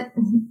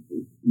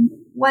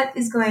what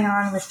is going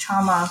on with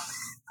trauma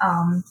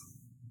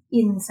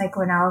in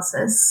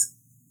psychoanalysis.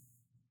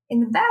 In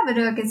the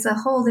Babadook, it's a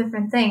whole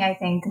different thing, I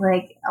think.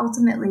 Like,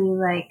 ultimately,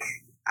 like,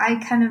 I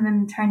kind of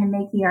am trying to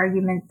make the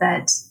argument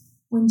that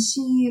when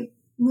she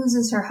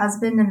loses her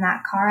husband in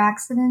that car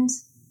accident,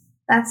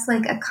 that's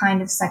like a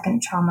kind of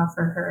second trauma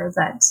for her,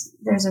 that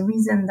there's a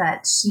reason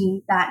that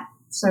that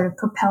sort of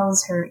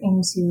propels her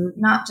into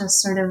not just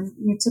sort of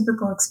your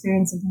typical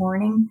experience of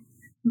mourning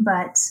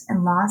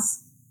and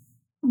loss,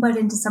 but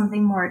into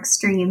something more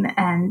extreme.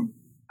 And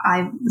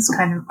I was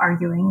kind of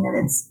arguing that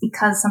it's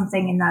because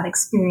something in that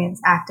experience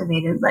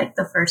activated like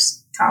the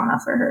first trauma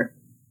for her.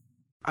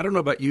 I don't know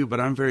about you, but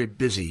I'm very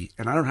busy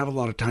and I don't have a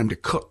lot of time to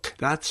cook.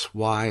 That's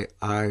why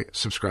I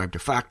subscribe to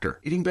Factor.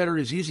 Eating better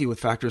is easy with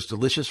Factor's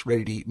delicious,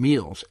 ready-to-eat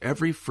meals.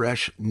 Every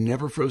fresh,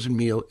 never frozen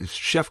meal is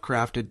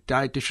chef-crafted,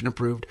 dietitian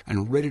approved,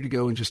 and ready to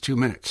go in just 2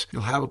 minutes.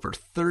 You'll have over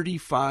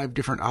 35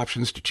 different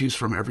options to choose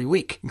from every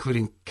week,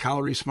 including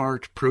Calorie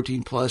Smart,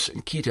 Protein Plus,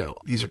 and Keto.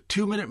 These are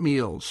 2-minute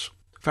meals.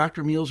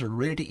 Factor meals are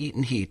ready to eat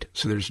and heat,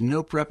 so there's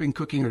no prepping,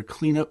 cooking, or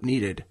cleanup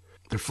needed.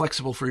 They're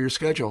flexible for your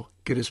schedule.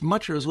 Get as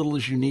much or as little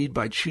as you need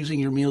by choosing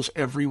your meals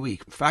every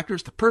week. Factor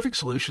is the perfect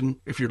solution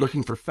if you're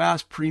looking for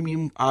fast,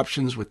 premium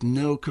options with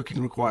no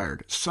cooking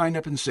required. Sign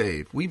up and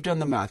save. We've done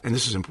the math, and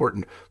this is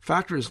important.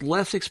 Factor is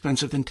less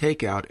expensive than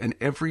takeout, and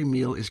every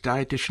meal is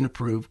dietitian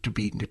approved to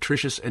be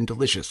nutritious and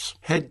delicious.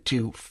 Head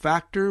to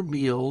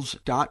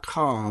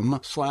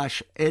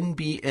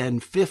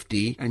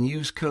factormeals.com/NBN50 and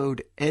use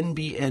code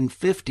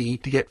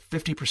NBN50 to get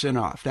 50%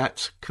 off.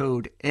 That's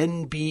code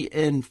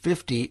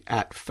NBN50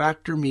 at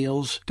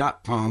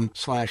factormeals.com/NBN50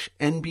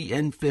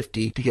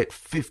 to get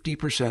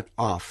 50%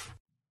 off.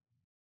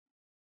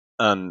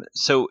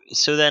 So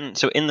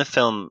in the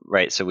film,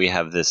 right? So we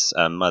have this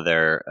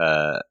mother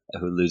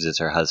who loses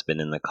her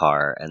husband in the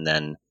car, and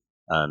then,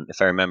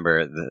 if I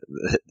remember,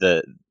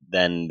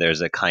 then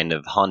there's a kind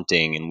of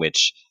haunting in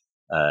which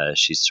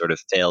she's sort of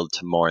failed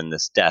to mourn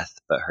this death,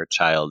 but her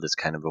child is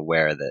kind of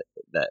aware that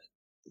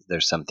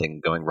there's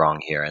something going wrong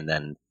here, and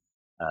then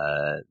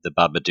the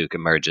Babadook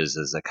emerges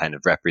as a kind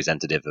of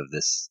representative of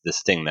this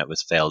thing that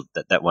was failed,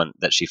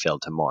 that she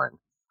failed to mourn.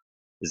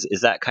 Is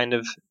that kind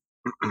of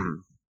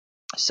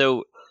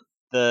so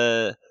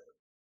so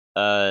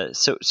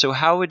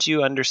how would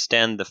you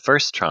understand the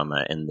first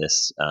trauma in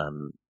this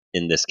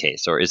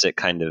case, or is it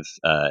kind of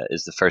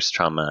is the first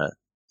trauma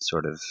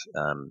sort of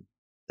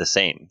the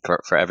same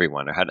for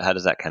everyone, or how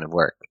does that kind of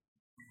work?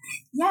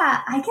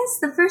 Yeah, I guess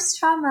the first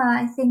trauma,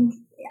 I think,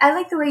 I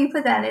like the way you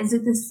put that. Is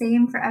it the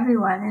same for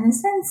everyone? In a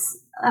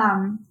sense,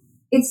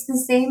 it's the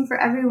same for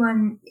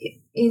everyone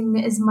in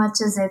as much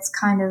as it's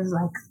kind of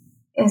like,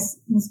 as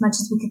much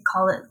as we could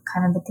call it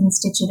kind of the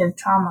constitutive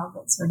trauma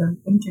that sort of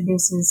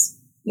introduces,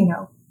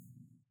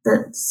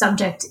 the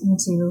subject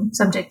into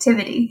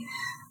subjectivity.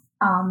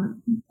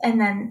 And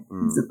then,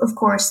 of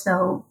course,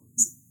 though,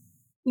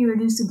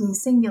 irreducibly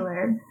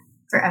singular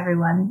for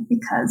everyone,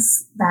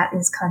 because that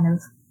is kind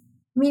of,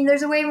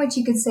 there's a way in which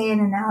you could say an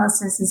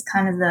analysis is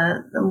kind of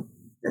the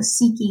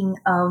seeking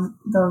of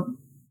the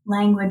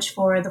language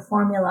for the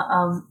formula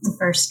of the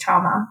first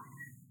trauma,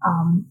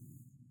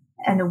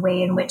 and a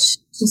way in which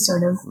to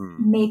sort of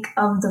make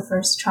of the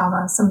first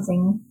trauma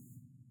something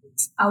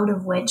out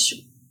of which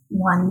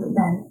one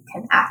then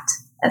can act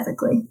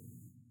ethically.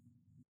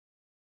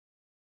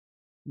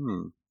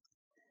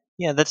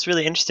 Yeah, that's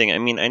really interesting.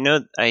 I know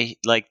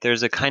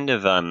there's a kind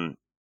of, I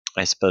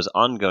suppose,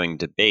 ongoing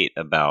debate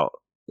about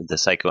the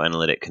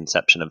psychoanalytic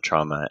conception of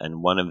trauma,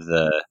 and one of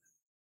the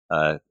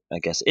I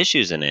guess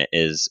issues in it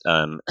is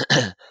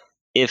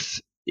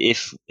if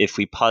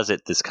we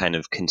posit this kind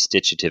of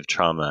constitutive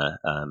trauma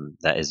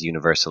that is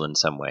universal in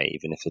some way,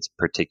 even if it's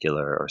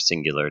particular or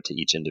singular to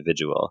each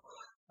individual,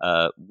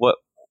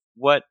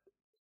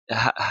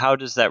 how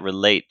does that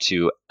relate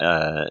to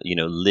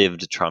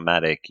lived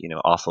traumatic,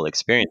 awful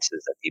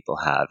experiences that people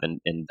have, and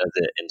does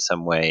it in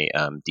some way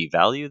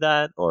devalue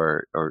that,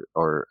 or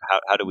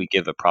how do we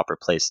give a proper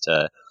place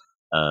to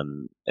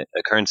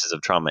occurrences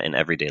of trauma in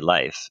everyday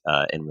life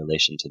in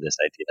relation to this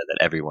idea that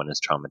everyone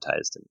is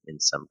traumatized in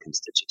some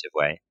constitutive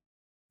way?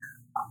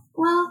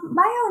 Well,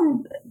 my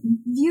own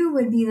view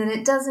would be that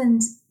it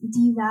doesn't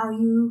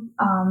devalue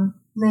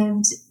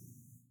lived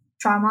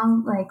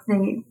trauma, like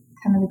the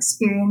kind of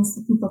experience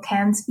that people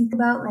can speak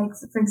about. Like,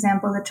 for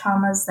example, the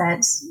traumas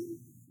that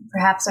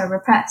perhaps are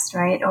repressed,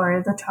 right?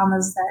 Or the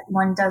traumas that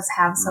one does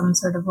have some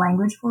sort of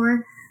language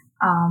for,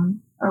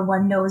 or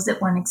one knows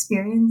that one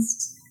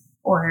experienced,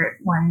 or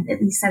one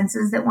at least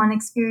senses that one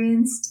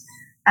experienced,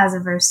 as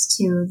averse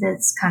to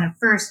this kind of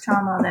first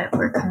trauma that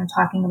we're kind of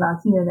talking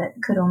about here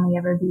that could only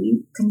ever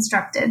be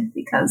constructed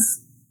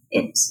because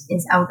it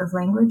is out of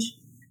language.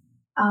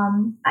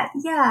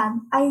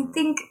 I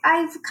think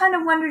I've kind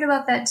of wondered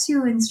about that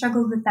too and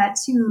struggled with that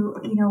too.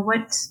 You know,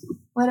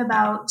 what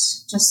about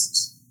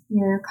just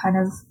your kind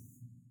of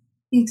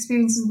the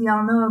experiences we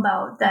all know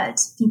about that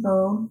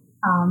people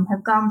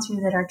have gone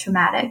through that are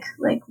traumatic?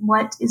 Like,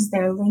 what is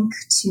their link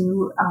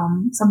to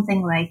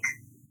something like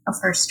a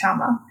first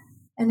trauma?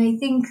 And I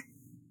think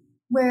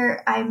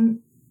where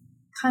I'm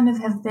kind of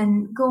have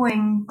been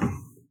going,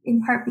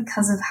 in part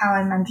because of how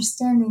I'm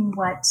understanding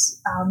what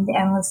the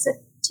analysts at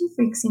Two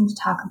Freaks seem to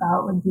talk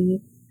about, would be,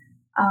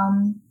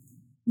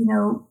 you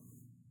know,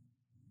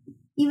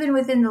 even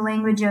within the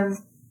language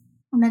of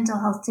mental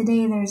health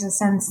today, there's a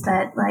sense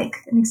that like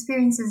an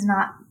experience is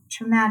not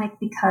traumatic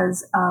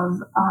because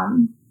of,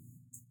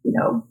 you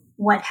know,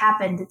 what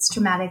happened. It's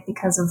traumatic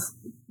because of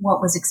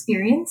what was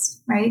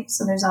experienced, right?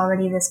 So there's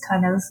already this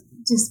kind of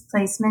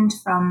displacement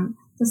from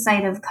the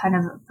site of kind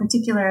of a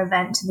particular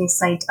event to the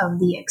site of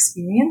the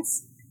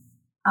experience.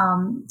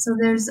 So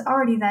there's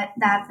already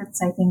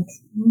that's, I think,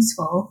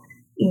 useful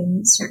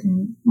in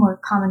certain more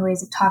common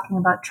ways of talking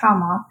about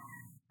trauma.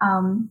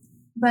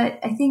 But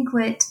I think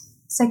what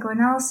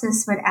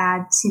psychoanalysis would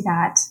add to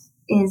that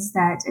is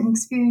that an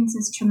experience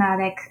is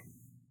traumatic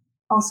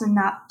also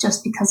not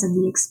just because of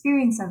the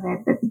experience of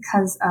it, but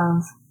because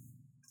of,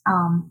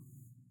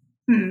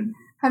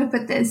 how to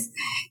put this?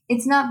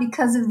 It's not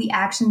because of the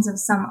actions of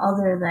some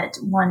other that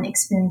one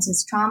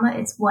experiences trauma.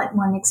 It's what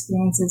one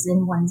experiences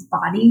in one's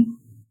body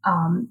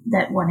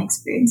that one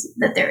experiences,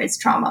 that there is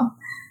trauma.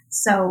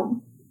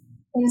 So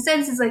in a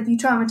sense, it's like you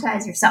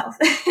traumatize yourself.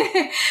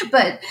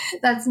 But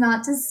that's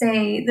not to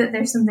say that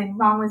there's something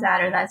wrong with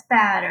that or that's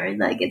bad or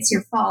like it's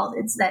your fault.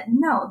 It's that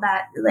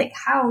that like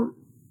how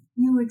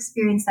you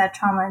experience that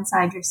trauma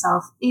inside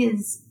yourself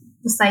is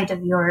the site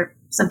of your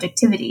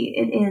subjectivity.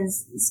 It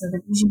is sort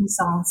of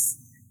jouissance.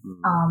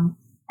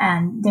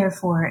 And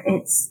therefore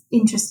it's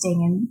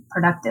interesting and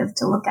productive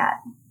to look at.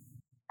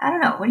 I don't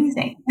know. What do you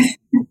think?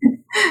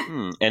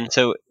 And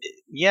so,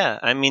 yeah,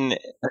 I mean,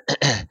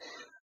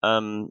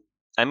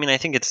 I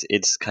think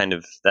it's kind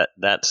of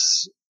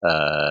that's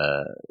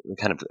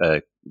kind of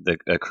a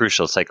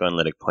crucial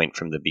psychoanalytic point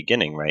from the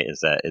beginning, right? Is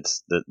that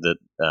it's the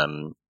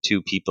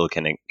two people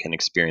can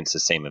experience the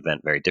same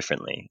event very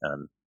differently.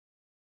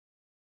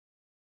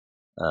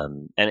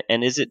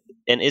 And is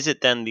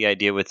it then the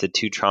idea with the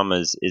two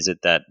traumas? Is it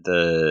that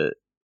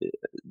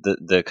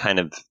the kind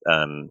of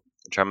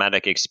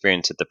traumatic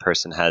experience that the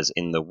person has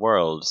in the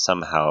world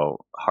somehow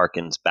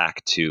harkens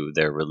back to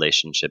their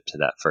relationship to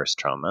that first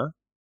trauma?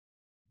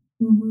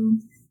 Mm-hmm.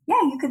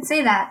 Yeah, you could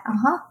say that.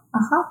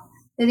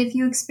 That if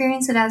you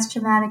experience it as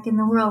traumatic in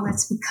the world,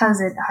 it's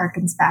because it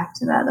harkens back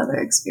to that other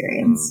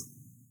experience.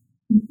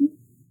 Mm-hmm.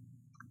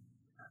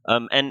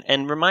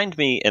 And remind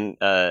me, and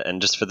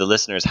just for the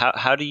listeners,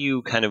 how do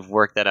you kind of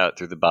work that out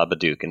through the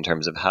Babadook in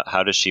terms of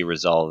how does she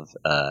resolve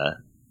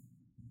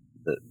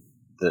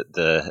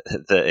the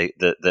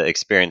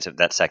experience of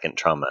that second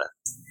trauma?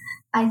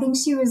 I think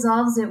she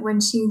resolves it when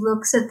she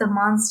looks at the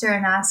monster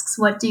and asks,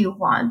 "What do you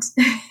want?"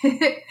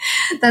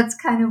 That's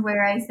kind of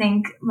where I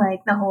think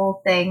like the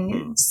whole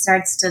thing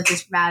starts to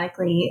just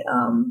radically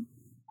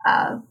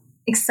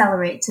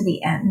accelerate to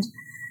the end.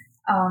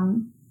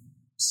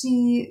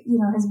 She,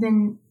 has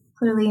been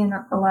clearly in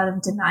a lot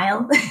of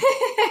denial,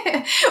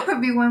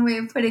 would be one way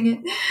of putting it,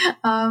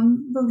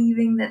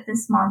 believing that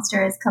this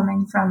monster is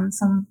coming from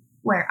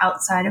somewhere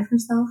outside of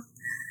herself,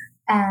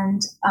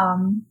 and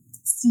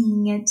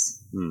seeing it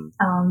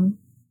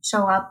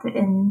show up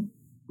in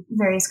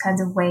various kinds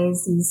of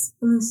ways, these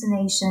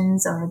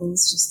hallucinations or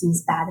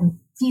these bad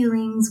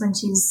feelings when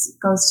she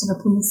goes to the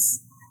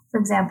police, for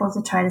example,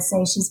 to try to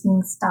say she's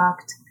being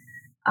stalked.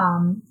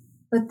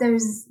 But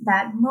there's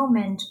that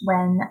moment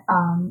when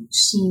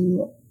she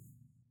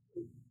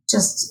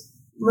just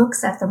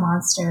looks at the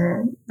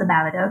monster, the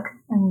Babadook,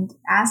 and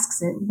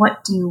asks it,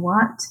 "What do you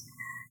want?"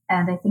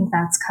 And I think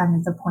that's kind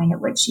of the point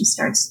at which she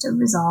starts to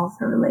resolve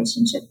her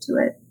relationship to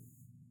it.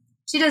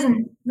 She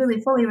doesn't really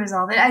fully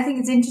resolve it. I think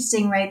it's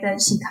interesting, right,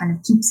 that she kind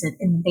of keeps it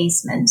in the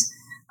basement.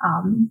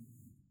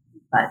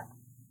 But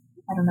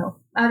I don't know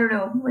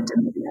what to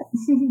do with that.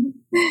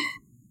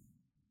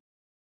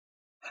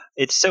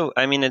 It's so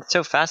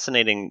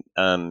fascinating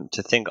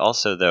to think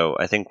also, though,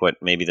 I think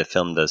what maybe the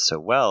film does so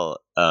well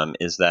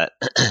is that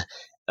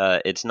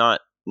it's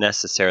not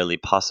necessarily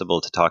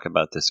possible to talk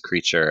about this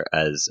creature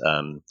as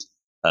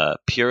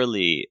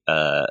purely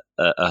a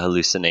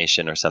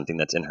hallucination or something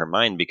that's in her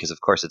mind, because of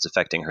course it's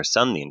affecting her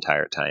son the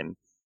entire time.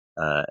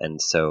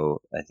 And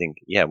so I think,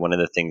 one of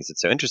the things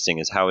that's so interesting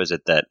is how is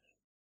it that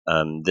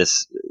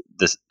this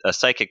a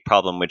psychic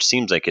problem, which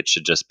seems like it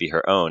should just be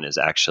her own, is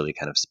actually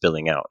kind of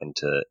spilling out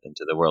into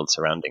the world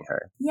surrounding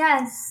her.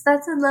 Yes,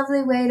 that's a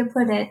lovely way to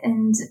put it,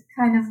 and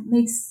kind of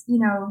makes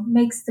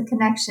the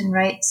connection,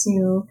 right,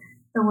 to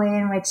the way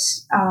in which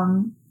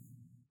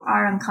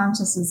our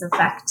unconsciouses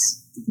affect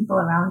the people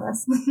around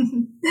us.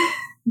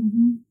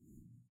 Mm-hmm.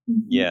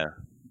 Yeah.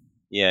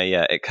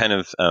 It kind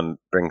of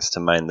brings to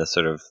mind the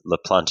sort of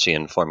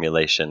Laplanchian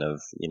formulation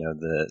of,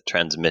 the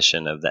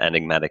transmission of the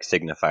enigmatic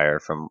signifier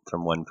from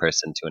one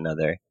person to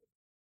another.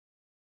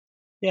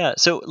 Yeah,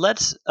 so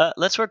let's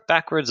work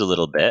backwards a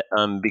little bit,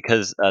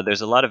 because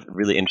there's a lot of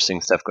really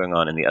interesting stuff going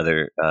on in the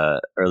other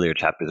earlier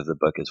chapters of the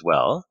book as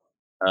well.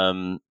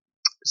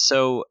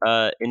 So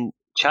in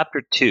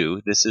Chapter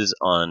 2, this is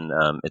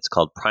on, it's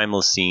called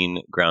Primal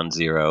Scene, Ground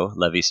Zero,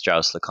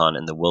 Levi-Strauss, Lacan,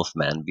 and the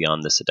Wolfman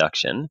Beyond the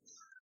Seduction.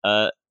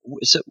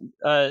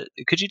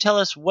 Could you tell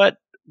us what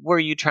were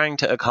you trying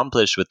to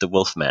accomplish with the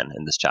Wolfman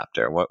in this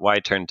chapter? Why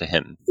turn to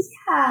him?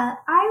 Yeah,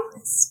 I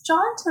was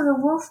drawn to the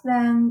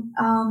Wolfman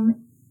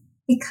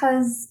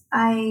because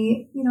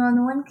on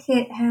the one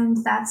hand,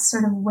 that's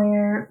sort of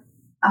where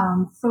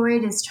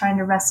Freud is trying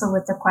to wrestle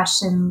with the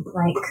question,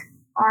 like,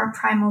 are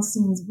primal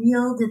scenes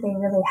real? Did they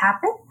really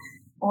happen?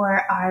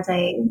 Or are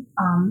they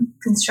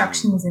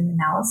constructions and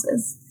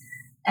analysis?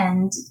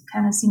 And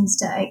kind of seems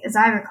to, as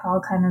I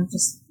recall, kind of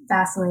just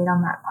vacillate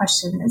on that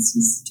question as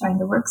he's trying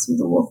to work through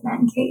the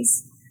Wolfman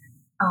case.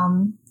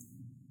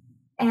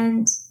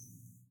 And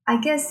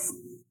I guess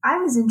I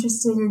was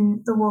interested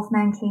in the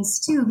Wolfman case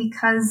too,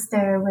 because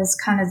there was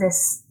kind of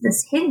this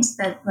hint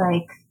that,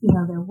 like,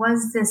 there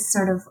was this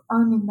sort of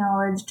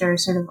unacknowledged or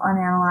sort of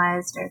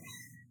unanalyzed or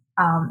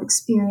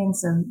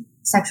experience of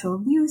sexual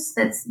abuse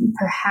that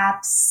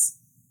perhaps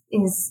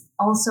is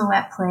also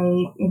at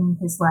play in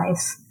his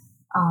life,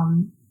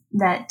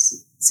 that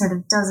sort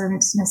of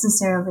doesn't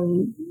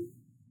necessarily,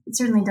 it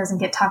certainly doesn't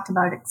get talked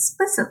about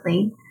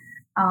explicitly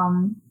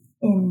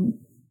in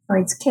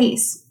Freud's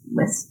case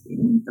with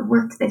the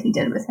work that he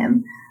did with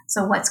him.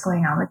 So what's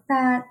going on with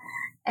that?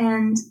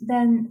 And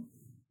then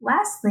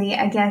lastly,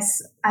 I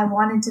guess I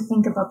wanted to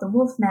think about the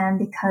Wolfman,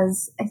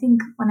 because I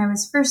think when I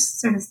was first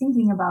sort of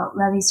thinking about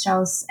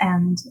Levi-Strauss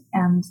and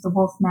the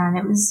Wolfman,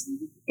 it was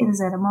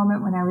at a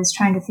moment when I was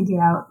trying to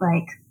figure out,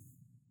 like,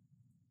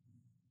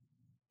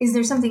 is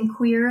there something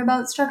queer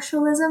about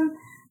structuralism?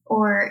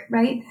 Or,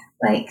 right,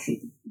 like,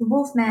 the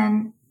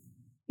Wolfman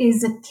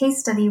is a case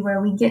study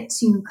where we get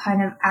to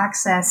kind of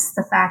access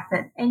the fact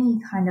that any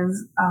kind of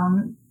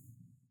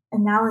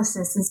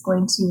analysis is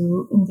going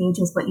to engage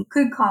with what you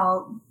could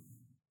call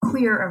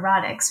queer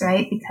erotics,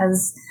 right?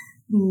 Because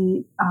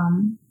the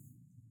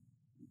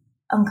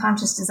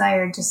unconscious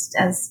desire, just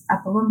as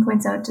Apollon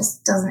points out,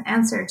 just doesn't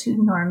answer to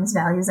norms,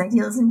 values,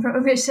 ideals, and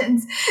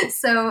prohibitions.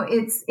 So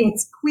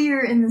it's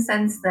queer in the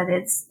sense that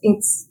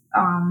it's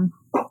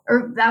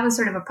or that was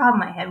sort of a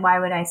problem I had. Why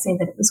would I say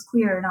that it was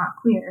queer or not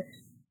queer?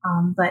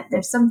 But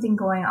there's something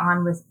going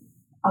on with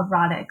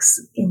erotics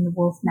in the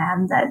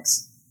Wolfman that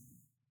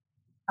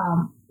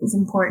is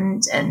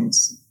important, and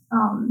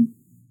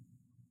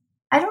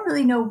I don't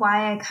really know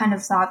why I kind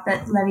of thought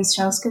that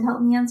Levi-Strauss could help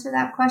me answer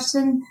that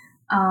question.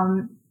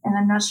 And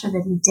I'm not sure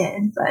that he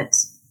did, but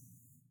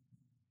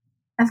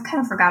I've kind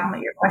of forgotten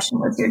what your question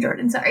was here,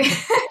 Jordan. Sorry.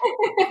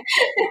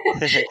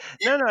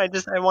 No,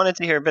 I wanted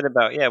to hear a bit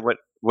about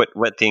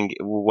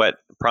what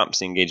prompts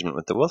the engagement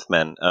with the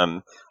Wolfman.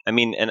 I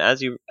mean, and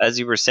as you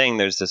were saying,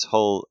 there's this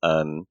whole.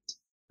 I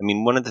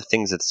mean, one of the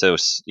things that's so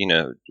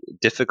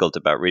difficult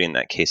about reading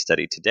that case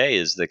study today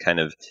is the kind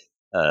of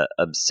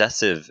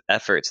obsessive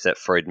efforts that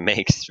Freud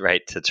makes,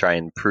 right, to try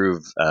and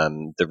prove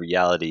the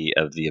reality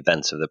of the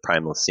events of the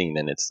primal scene,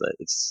 and it's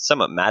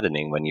somewhat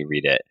maddening when you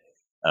read it,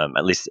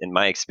 at least in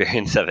my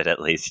experience of it,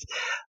 at least.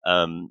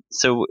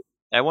 So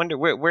I wonder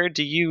where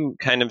do you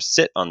kind of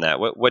sit on that?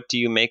 What do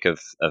you make of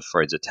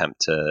Freud's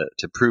attempt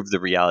to prove the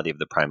reality of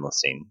the primal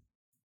scene?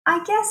 I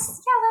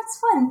guess, yeah, that's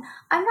fun.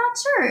 I'm not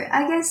sure.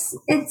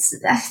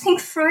 I think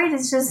Freud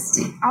is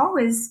just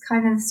always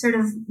kind of sort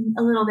of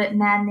a little bit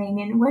maddening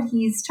in what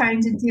he's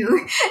trying to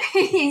do.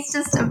 He's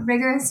just a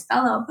rigorous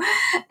fellow.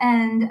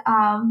 And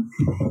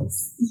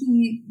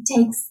he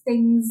takes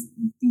things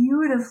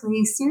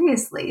beautifully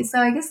seriously. So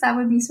I guess that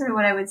would be sort of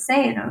what I would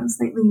say in a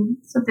slightly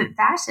flippant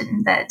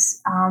fashion, that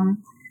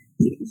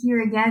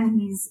here again,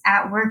 he's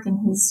at work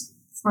in his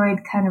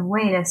Freud kind of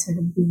way to sort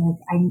of be like,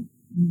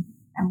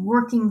 I'm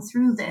working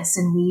through this,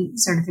 and we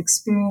sort of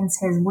experience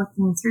his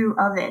working through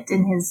of it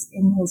in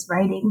his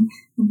writing,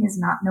 in his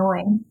not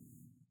knowing.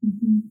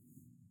 Mm-hmm.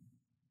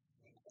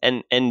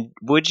 And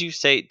would you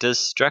say, does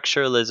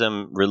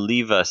structuralism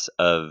relieve us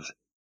of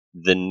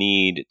the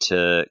need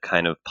to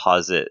kind of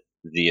posit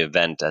the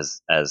event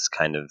as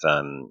kind of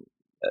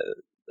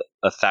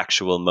a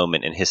factual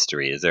moment in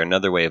history? Is there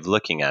another way of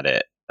looking at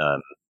it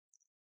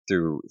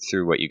through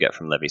what you get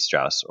from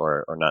Levi-Strauss,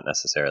 or not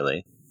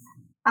necessarily?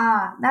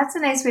 That's a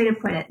nice way to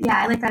put it.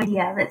 Yeah, I like that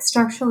idea that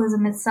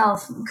structuralism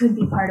itself could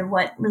be part of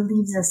what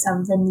relieves us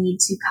of the need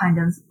to kind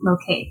of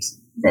locate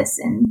this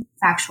in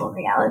factual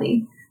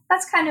reality.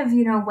 That's kind of,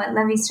 what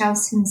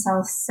Levi-Strauss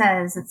himself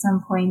says at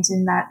some point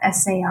in that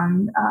essay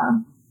on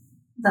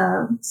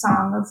the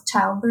Song of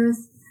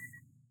Childbirth,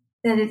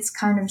 that it's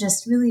kind of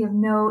just really of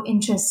no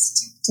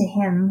interest to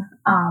him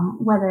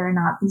whether or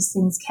not these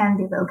things can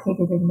be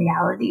located in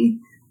reality.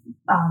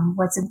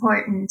 What's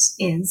important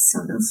is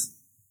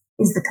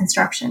the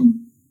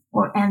construction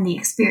and the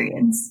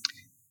experience.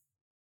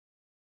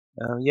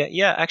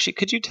 Yeah. Actually,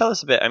 could you tell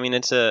us a bit? I mean,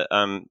 it's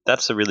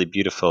that's a really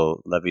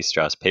beautiful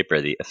Levi-Strauss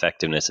paper, the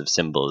effectiveness of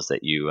symbols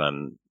that you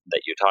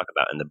talk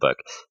about in the book.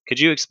 Could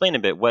you explain a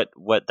bit what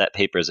that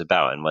paper is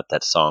about and what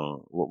that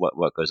song,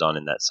 what goes on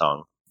in that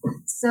song?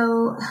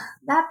 So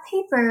that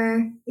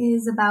paper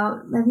is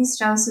about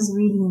Levi-Strauss's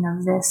reading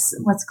of this,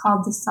 what's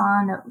called the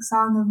Song of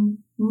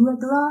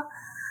Uegla,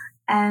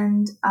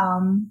 and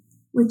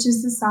which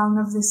is the song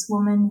of this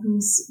woman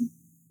who's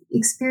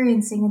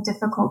experiencing a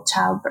difficult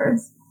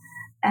childbirth.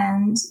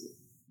 And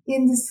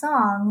in the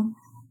song,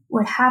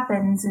 what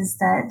happens is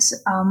that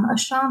a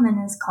shaman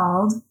is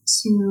called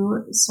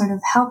to sort of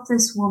help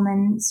this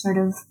woman sort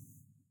of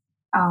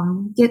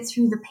get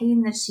through the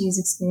pain that she is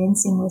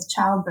experiencing with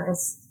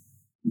childbirth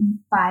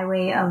by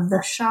way of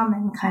the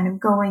shaman kind of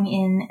going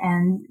in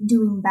and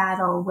doing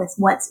battle with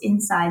what's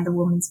inside the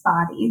woman's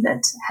body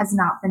that has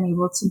not been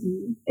able to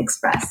be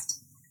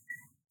expressed.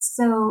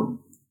 So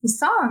the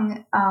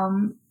song,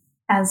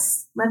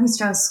 as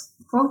Levi-Strauss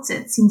quotes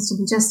it, seems to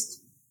be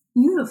just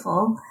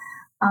beautiful.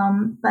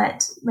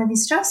 But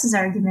Levi-Strauss's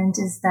argument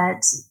is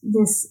that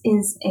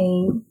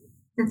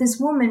this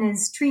woman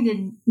is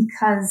treated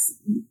because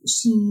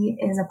she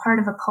is a part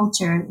of a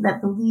culture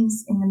that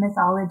believes in the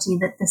mythology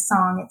that the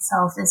song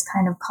itself is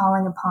kind of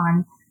calling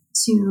upon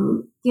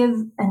to give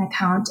an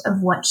account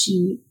of what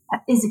she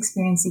is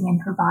experiencing in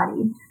her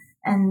body.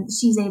 And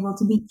she's able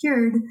to be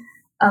cured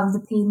of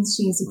the pains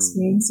she is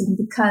experiencing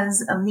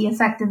because of the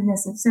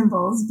effectiveness of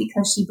symbols,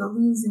 because she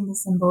believes in the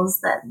symbols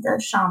that the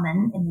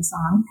shaman in the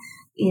song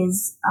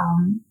is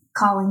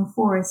calling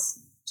forth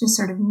to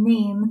sort of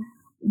name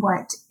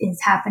what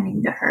is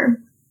happening to her,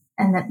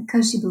 and that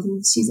because she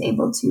believes, she's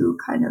able to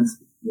kind of,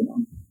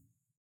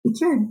 be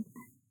cured.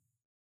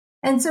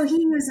 And so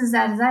he uses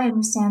that, as I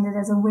understand it,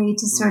 as a way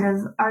to sort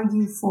of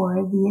argue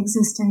for the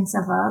existence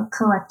of a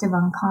collective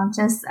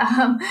unconscious.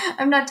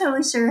 I'm not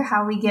totally sure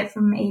how we get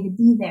from A to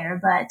B there,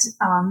 but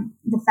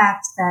the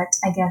fact that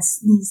I guess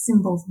these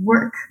symbols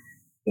work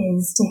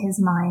is, to his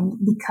mind,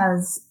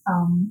 because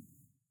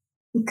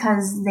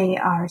they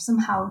are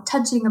somehow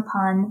touching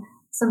upon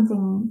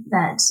something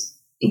that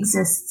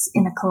exists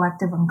in a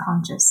collective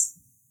unconscious.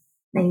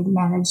 They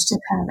manage to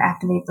kind of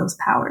activate those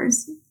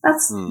powers.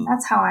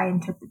 That's how I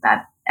interpret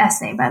that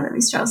essay by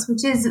Levi-Strauss,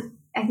 which is,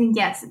 I think,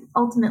 yes,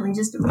 ultimately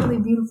just a really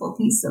beautiful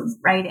piece of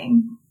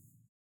writing.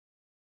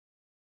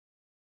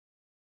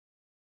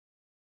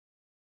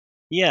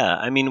 Yeah,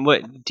 I mean,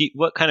 what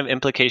kind of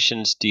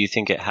implications do you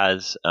think it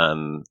has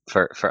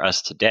for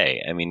us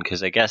today? I mean,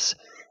 because I guess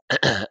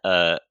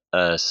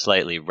a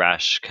slightly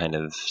rash kind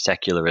of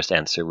secularist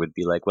answer would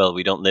be like, well,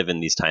 we don't live in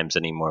these times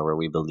anymore where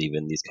we believe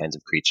in these kinds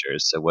of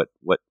creatures. So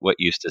what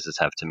use does this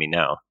have to me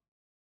now?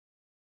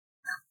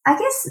 I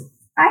guess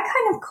I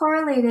kind of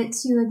correlate it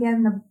to,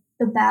 again,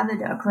 the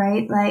Babadook,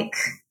 right? Like,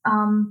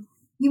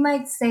 you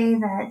might say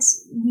that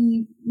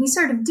we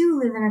sort of do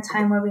live in a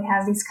time where we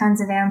have these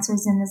kinds of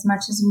answers, in as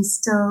much as we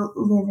still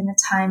live in a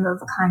time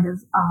of kind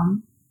of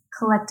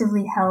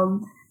collectively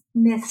held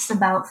myths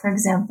about, for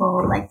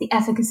example, like the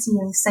efficacy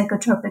of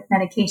psychotropic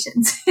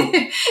medications.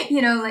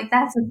 Like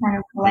that's a kind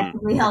of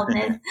collectively held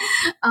myth.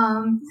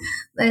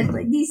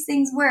 Like these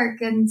things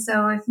work, and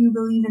so if you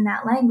believe in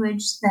that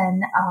language,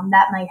 then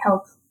that might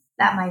help.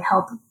 That might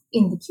help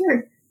in the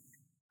cure.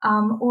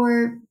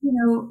 Or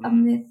a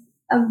myth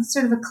of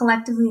sort of a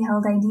collectively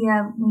held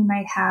idea we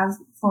might have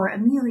for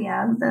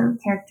Amelia, the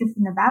character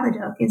from the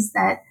Babadook, is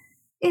that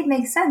it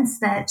makes sense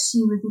that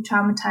she would be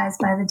traumatized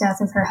by the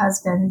death of her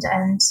husband,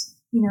 and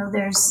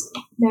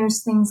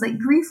there's things like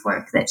grief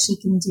work that she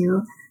can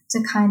do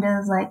to kind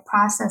of like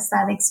process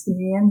that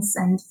experience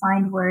and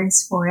find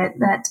words for it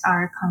that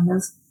are kind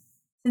of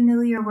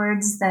familiar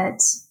words that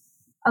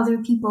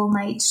other people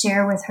might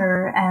share with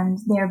her, and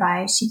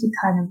thereby she could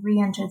kind of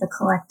re-enter the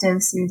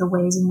collective through the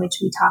ways in which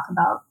we talk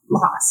about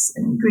loss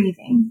and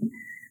grieving.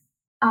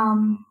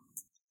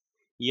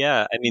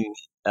 Yeah, I mean,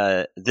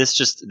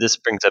 this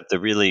brings up the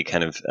really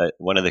kind of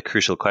one of the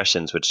crucial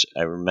questions, which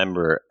I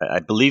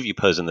believe you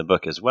pose in the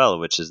book as well,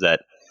 which is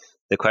that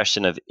the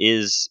question of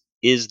is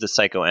the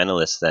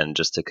psychoanalyst then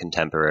just a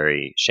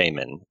contemporary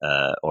shaman,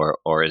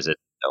 or is a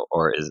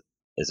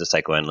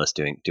psychoanalyst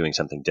doing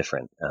something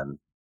different?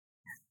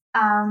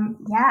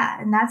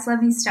 And that's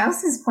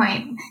Levi-Strauss's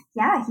point.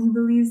 Yeah, he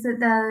believes that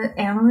the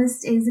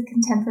analyst is a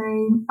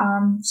contemporary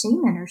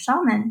shaman or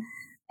shaman.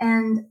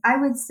 And I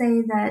would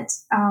say that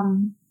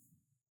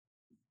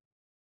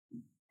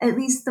at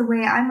least the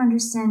way I'm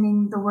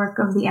understanding the work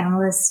of the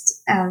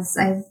analyst, as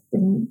I've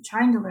been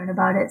trying to learn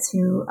about it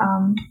through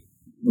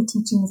the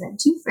teachings at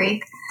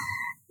G-Freak,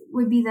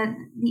 would be that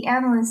the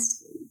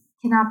analyst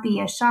cannot be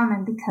a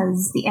shaman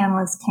because the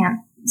analyst can't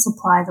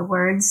supply the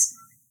words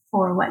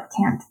for what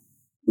can't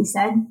be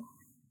said.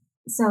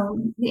 So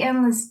the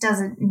analyst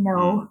doesn't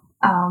know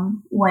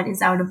what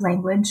is out of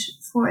language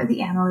for the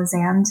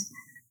analysand,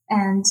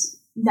 and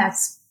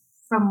that's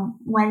from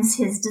whence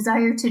his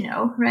desire to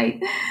know,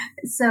 right?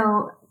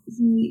 So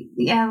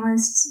the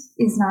analyst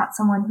is not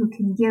someone who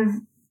can give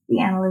the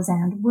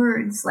analysand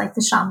words like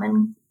the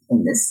shaman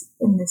in this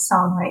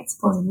song, right?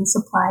 Supposedly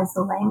supplies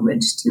the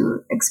language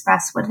to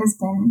express what has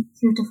been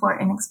heretofore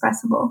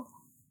inexpressible.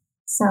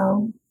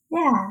 So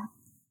yeah.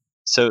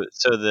 So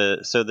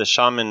the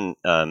shaman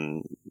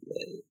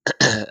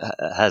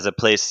has a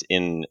place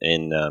in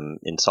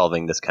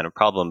solving this kind of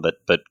problem,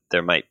 but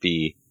there might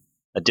be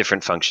a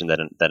different function that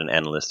an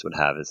analyst would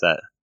have. Is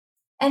that?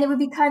 And it would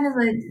be kind of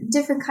a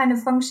different kind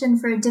of function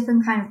for a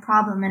different kind of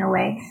problem in a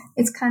way.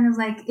 It's kind of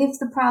like if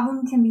the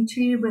problem can be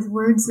treated with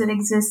words that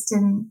exist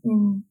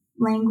in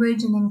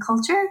language and in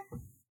culture,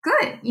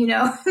 good,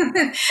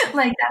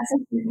 like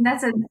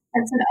that's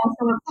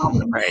also a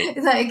problem, right?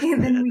 Like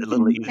then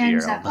we can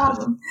manage that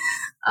problem,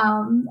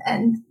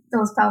 and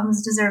those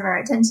problems deserve our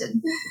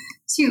attention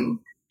too.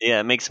 Yeah,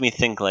 it makes me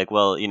think like,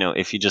 well,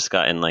 if you just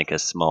got in like a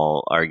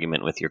small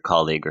argument with your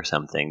colleague or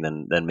something,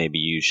 then maybe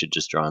you should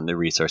just draw on the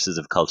resources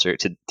of culture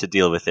to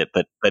deal with it.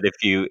 But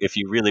if you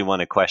really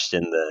want to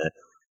question the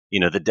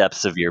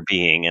depths of your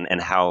being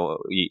and how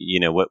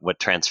what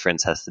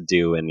transference has to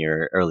do in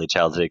your early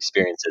childhood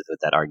experiences with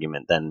that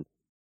argument, then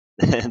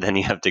then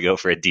you have to go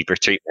for a deeper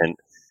treatment.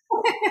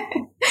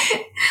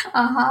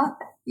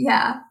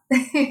 Yeah.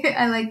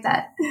 I like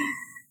that.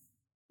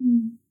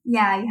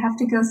 Yeah, you have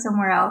to go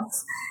somewhere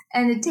else,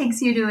 and it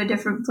takes you to a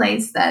different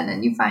place then,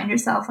 and you find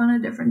yourself on a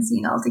different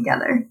scene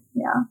altogether.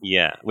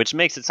 Yeah, which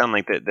makes it sound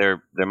like that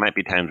there might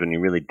be times when you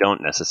really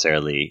don't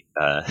necessarily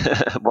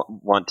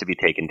want to be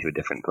taken to a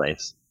different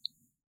place.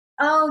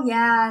 Oh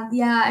yeah,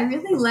 I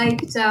really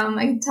liked.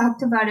 I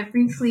talked about it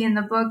briefly in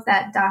the book,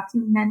 that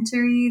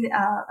documentary,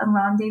 A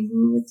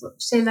Rendezvous with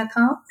Chez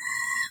Lacan,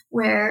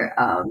 where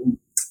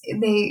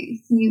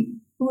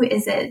who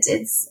is it?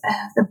 It's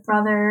the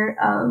brother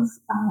of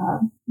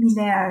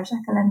Miller,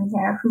 Jacques-Alain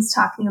Miller, who's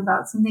talking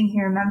about something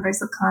he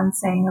remembers Lacan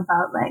saying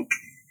about like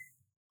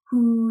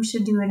who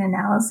should do an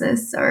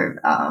analysis, or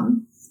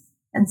and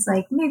it's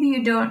like maybe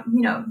you don't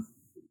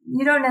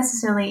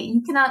necessarily,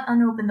 you cannot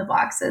unopen the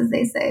box, as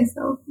they say.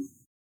 So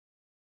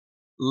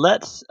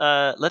let's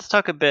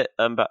talk a bit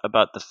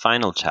about the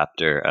final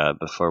chapter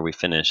before we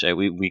finish.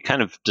 We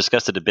kind of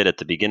discussed it a bit at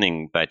the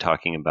beginning by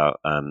talking about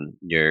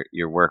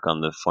your work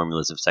on the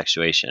formulas of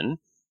sexuation,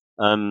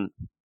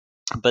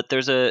 but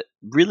there's a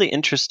really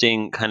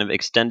interesting kind of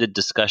extended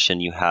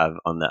discussion you have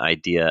on the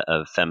idea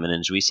of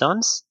feminine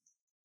jouissance.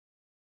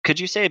 Could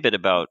you say a bit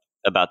about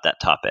that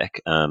topic?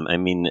 I'm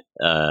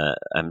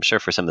sure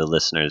for some of the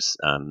listeners,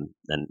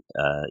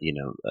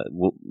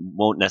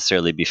 won't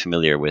necessarily be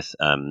familiar with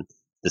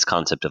this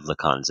concept of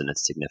Lacan's and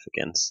its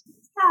significance.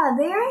 Yeah,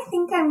 there I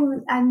think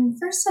I'm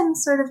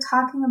sort of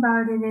talking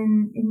about it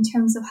in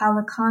terms of how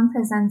Lacan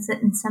presents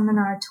it in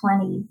Seminar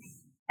 20,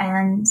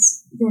 and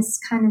this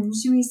kind of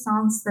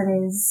jouissance that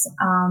is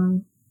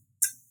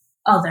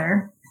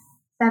other,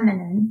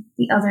 feminine,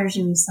 the other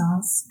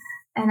jouissance.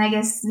 And I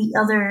guess the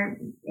other,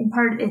 in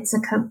part, it's a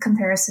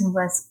comparison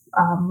with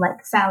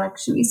like phallic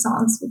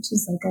jouissance, which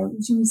is like a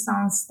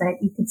jouissance that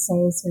you could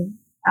say sort of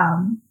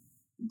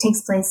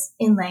takes place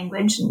in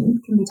language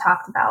and can be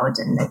talked about.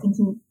 And I think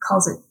he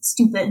calls it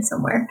stupid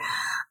somewhere.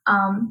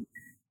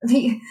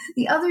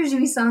 The other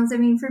jouissance, I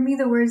mean, for me,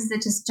 the words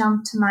that just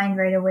jump to mind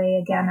right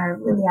away again are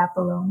really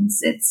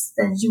Apollon's. It's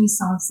the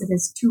jouissance that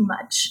is too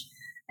much.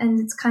 And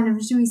it's kind of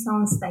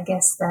jouissance, I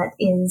guess, that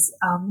is,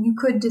 you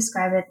could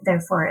describe it,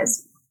 therefore,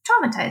 as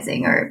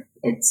traumatizing, or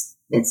it's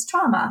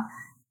trauma,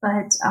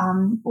 but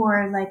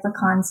or like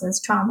Lacan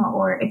says, trauma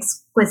or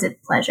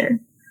exquisite pleasure.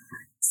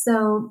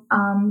 So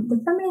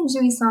the feminine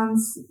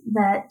jouissance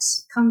that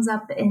comes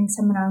up in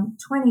Seminar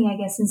 20, I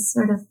guess, is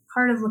sort of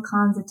part of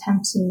Lacan's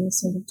attempt to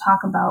sort of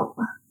talk about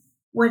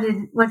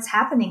what's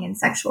happening in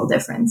sexual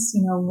difference.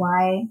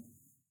 Why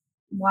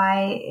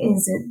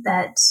is it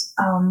that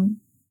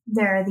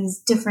there are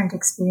these different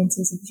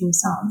experiences of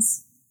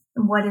jouissance?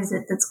 And what is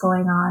it that's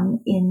going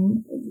on?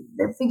 In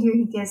the figure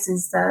he gives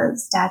is the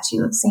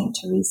statue of Saint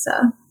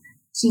Teresa.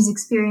 She's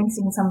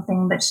experiencing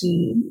something, but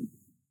she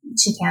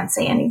can't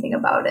say anything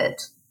about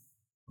it.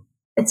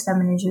 It's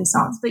feminine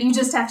jouissance, but you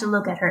just have to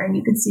look at her and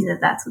you can see that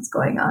that's what's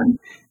going on.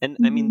 And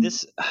I mean,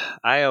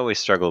 I always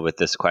struggle with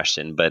this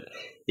question, but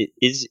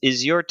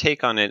is your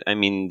take on it? I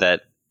mean,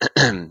 that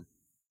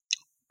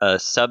a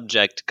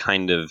subject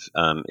kind of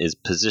is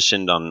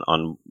positioned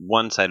on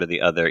one side or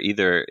the other,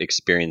 either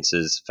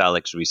experiences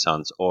phallic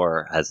jouissance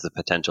or has the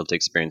potential to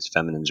experience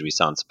feminine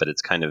jouissance, but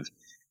it's kind of,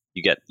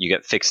 you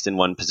get fixed in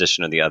one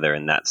position or the other,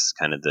 and that's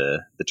kind of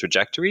the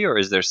trajectory? Or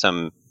is there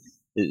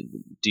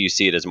do you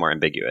see it as more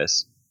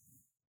ambiguous?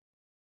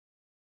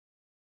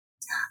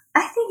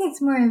 I think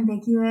it's more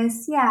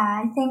ambiguous. Yeah,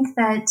 I think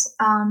that,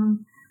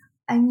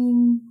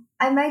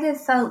 I might have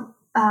felt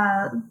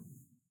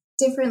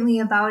differently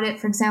about it.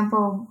 For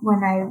example,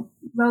 when I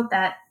wrote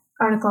that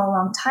article a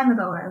long time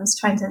ago where I was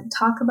trying to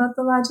talk about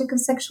the logic of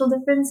sexual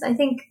difference, I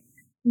think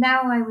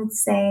now I would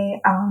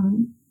say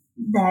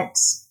that,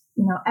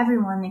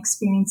 everyone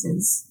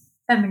experiences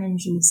feminine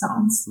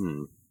jouissance.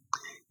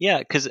 Yeah,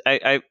 because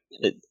I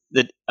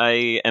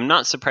am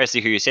not surprised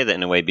to hear you say that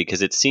in a way,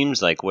 because it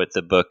seems like what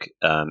the book,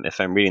 if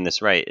I'm reading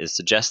this right, is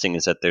suggesting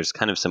is that there's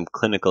kind of some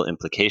clinical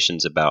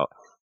implications about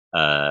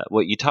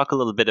what you talk a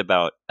little bit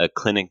about a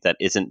clinic that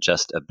isn't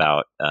just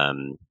about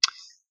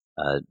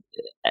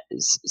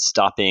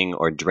stopping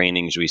or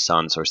draining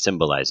jouissance or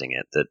symbolizing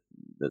it, that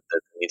there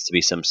needs to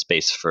be some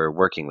space for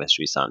working with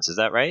jouissance. Is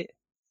that right?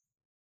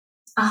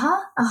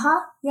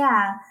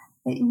 Yeah.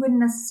 It wouldn't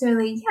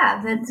necessarily,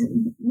 that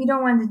we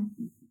don't want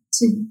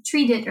to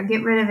treat it or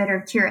get rid of it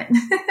or cure it.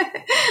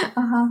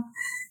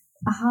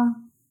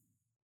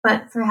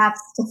 But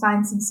perhaps to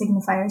find some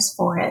signifiers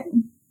for it.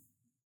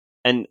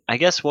 And I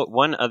guess what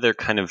one other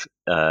kind of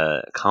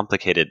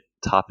complicated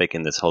topic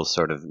in this whole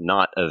sort of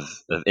knot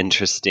of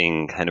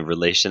interesting kind of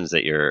relations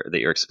that you're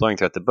exploring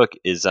throughout the book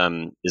is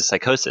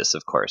psychosis,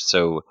 of course.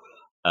 So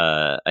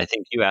I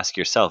think you ask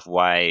yourself,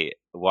 why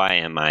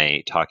am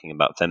I talking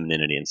about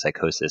femininity and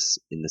psychosis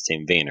in the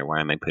same vein, or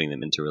why am I putting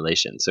them into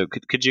relation? So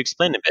could you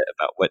explain a bit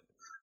about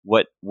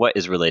what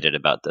is related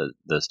about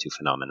those two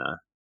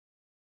phenomena?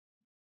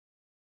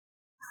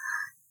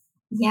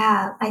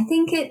 Yeah, I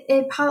think it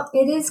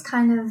is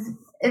kind of,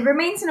 it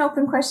remains an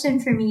open question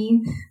for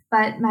me,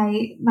 but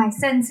my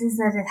sense is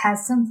that it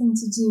has something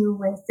to do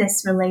with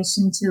this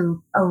relation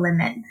to a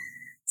limit.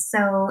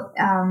 So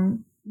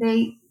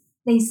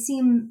they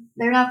seem,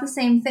 they're not the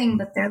same thing,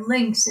 but they're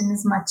linked in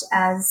as much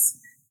as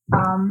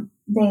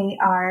they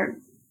are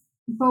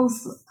both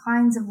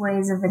kinds of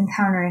ways of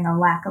encountering a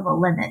lack of a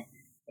limit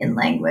in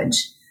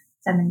language,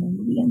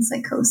 femininity and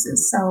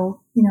psychosis.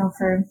 So,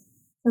 for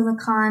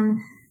Lacan,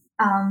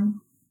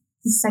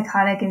 the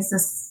psychotic is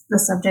the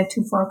subject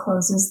who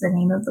forecloses the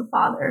name of the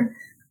father.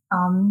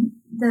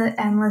 The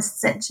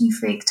analysts at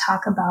G-Freak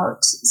talk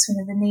about sort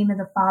of the name of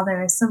the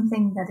father as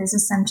something that is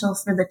essential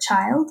for the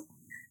child,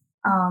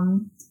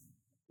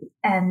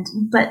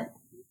 but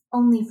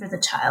only for the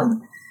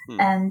child,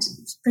 and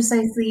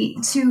precisely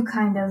to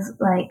kind of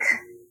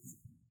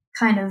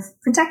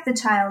protect the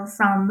child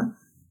from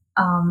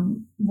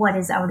what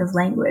is out of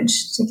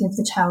language, to give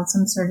the child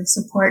some sort of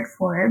support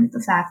for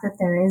the fact that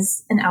there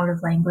is an out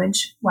of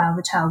language while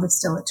the child is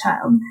still a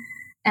child.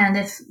 And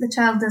if the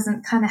child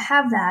doesn't kind of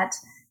have that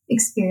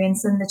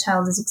experience, then the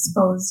child is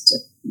exposed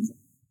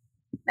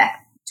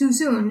back too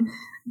soon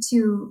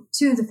to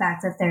the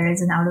fact that there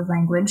is an out of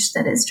language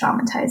that is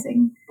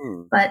traumatizing.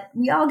 But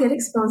we all get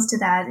exposed to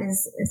that,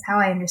 is how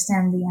I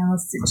understand the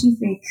analysts at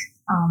G-Freak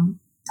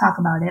talk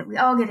about it. We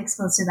all get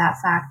exposed to that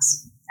fact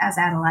as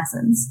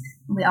adolescents.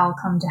 We all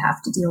come to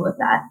have to deal with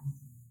that.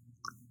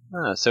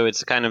 So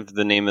it's kind of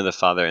the name of the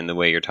father, and the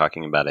way you're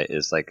talking about it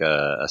is like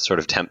a sort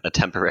of a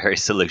temporary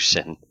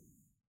solution.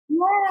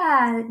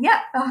 Yeah,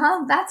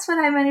 that's what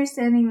I'm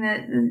understanding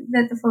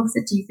that the folks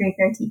at G-Freak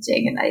are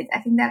teaching, and I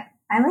think that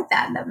I like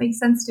that. That makes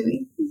sense to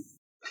me.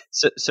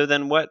 So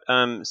then what?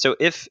 So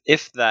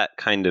if that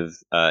kind of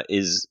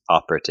is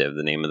operative,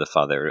 the name of the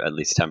father, at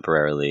least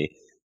temporarily,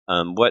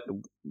 what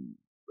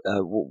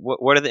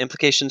are the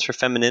implications for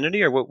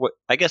femininity, or what?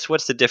 I guess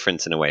what's the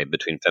difference in a way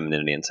between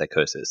femininity and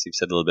psychosis? You've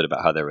said a little bit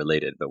about how they're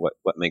related, but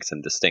what makes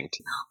them distinct?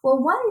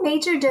 Well, one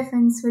major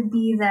difference would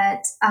be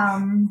that,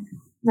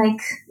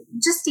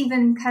 just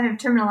even kind of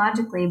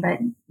terminologically, but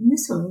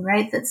usefully,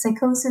 right? That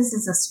psychosis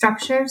is a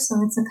structure,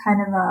 so it's a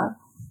kind of a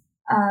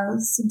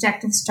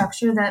subjective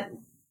structure that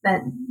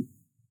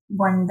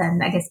one then,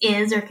 I guess,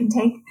 is or can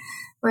take,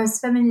 whereas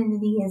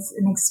femininity is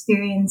an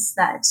experience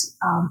that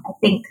I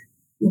think,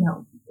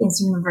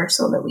 is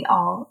universal, that we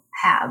all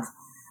have.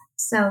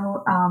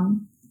 So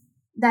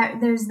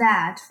that there's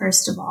that,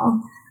 first of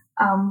all,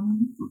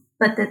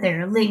 but that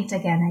they're linked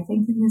again, I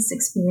think, in this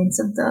experience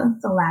of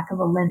the lack of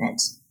a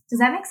limit. Does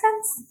that make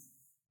sense?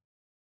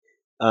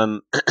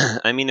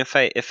 I mean, if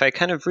I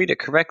kind of read it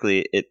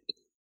correctly,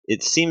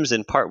 it seems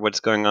in part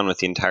what's going on with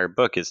the entire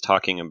book is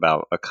talking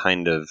about a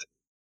kind of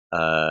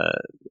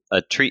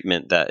a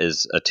treatment that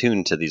is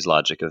attuned to these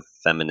logic of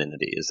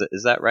femininity.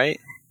 Is that right?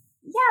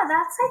 Yeah,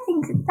 I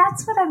think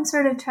that's what I'm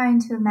sort of trying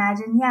to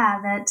imagine.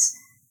 Yeah, that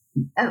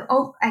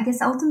I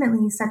guess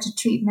ultimately such a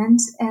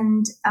treatment,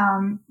 and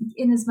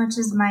in as much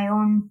as my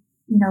own,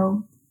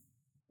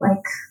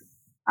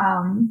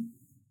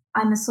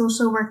 I'm a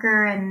social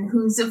worker and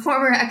who's a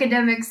former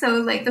academic,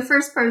 so the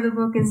first part of the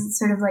book is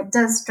sort of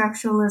does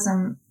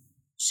structuralism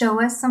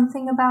show us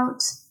something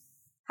about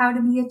how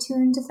to be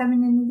attuned to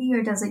femininity,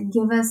 or does it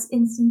give us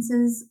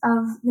instances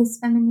of this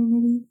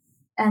femininity?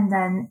 And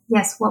then,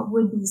 yes, what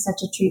would be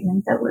such a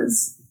treatment that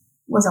was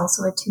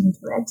also attuned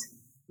to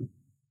it?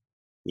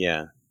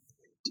 Yeah.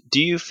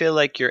 Do you feel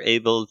like you're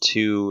able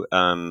to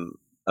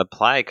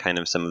apply kind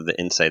of some of the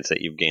insights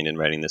that you've gained in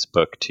writing this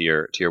book to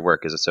your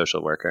work as a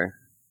social worker?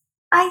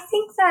 I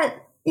think that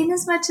in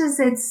as much as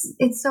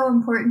it's so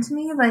important to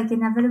me, like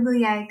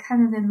inevitably I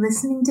kind of am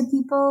listening to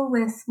people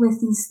with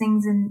these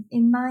things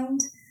in mind.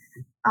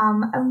 I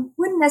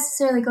wouldn't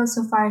necessarily go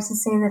so far as to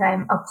say that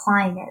I'm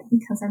applying it,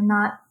 because I'm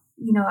not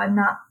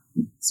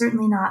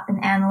certainly not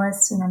an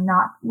analyst, and I'm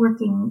not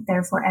working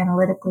therefore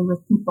analytically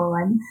with people.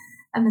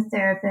 I'm a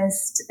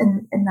therapist,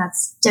 and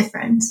that's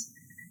different.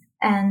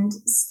 And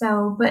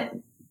so, but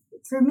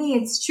for me,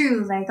 it's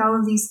true. Like all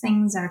of these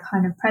things are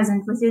kind of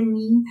present within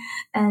me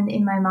and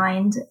in my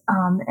mind,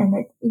 and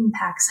it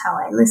impacts how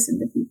I listen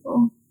to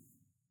people.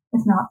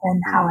 If not,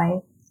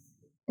 then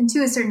and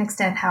to a certain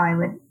extent, how I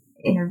would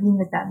intervene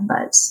with them,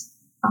 but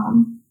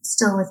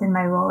still within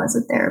my role as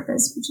a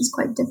therapist, which is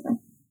quite different.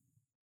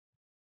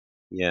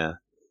 Yeah.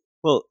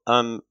 Well,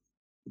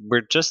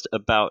 we're just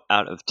about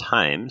out of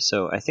time,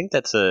 so I think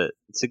it's a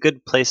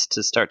good place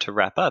to start to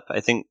wrap up. I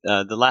think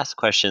the last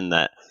question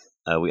that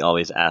we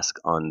always ask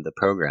on the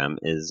program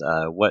is,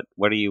 what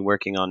are you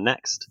working on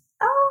next?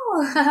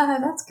 Oh,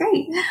 that's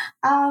great.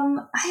 I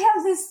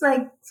have this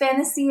like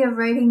fantasy of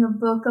writing a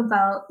book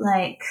about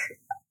like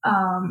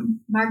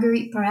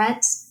Marguerite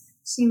Porete.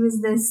 She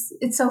was this,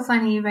 it's so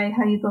funny, right,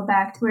 how you go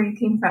back to where you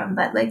came from,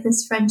 but like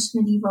this French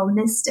medieval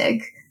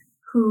mystic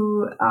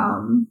who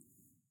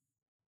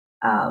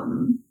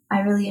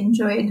I really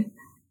enjoyed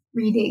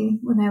reading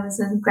when I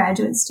was a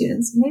graduate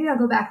student. So maybe I'll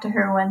go back to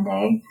her one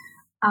day.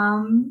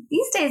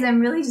 These days, I'm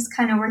really just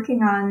kind of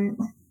working on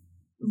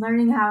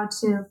learning how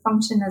to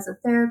function as a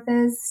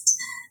therapist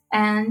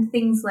and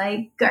things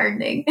like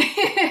gardening.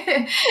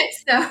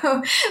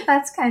 So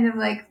that's kind of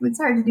like, it's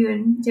hard to do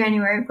in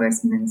January, of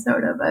course, in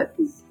Minnesota, but...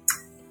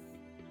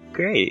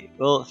 Great.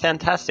 Well,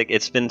 fantastic.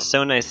 It's been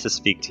so nice to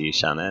speak to you,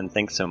 Shanna, and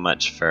thanks so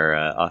much for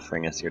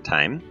offering us your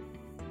time.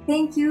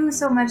 Thank you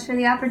so much for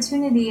the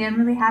opportunity. I'm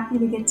really happy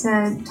to get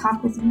to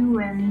talk with you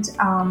and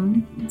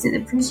to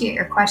appreciate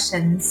your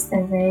questions.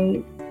 They're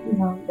very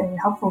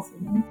helpful for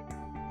me.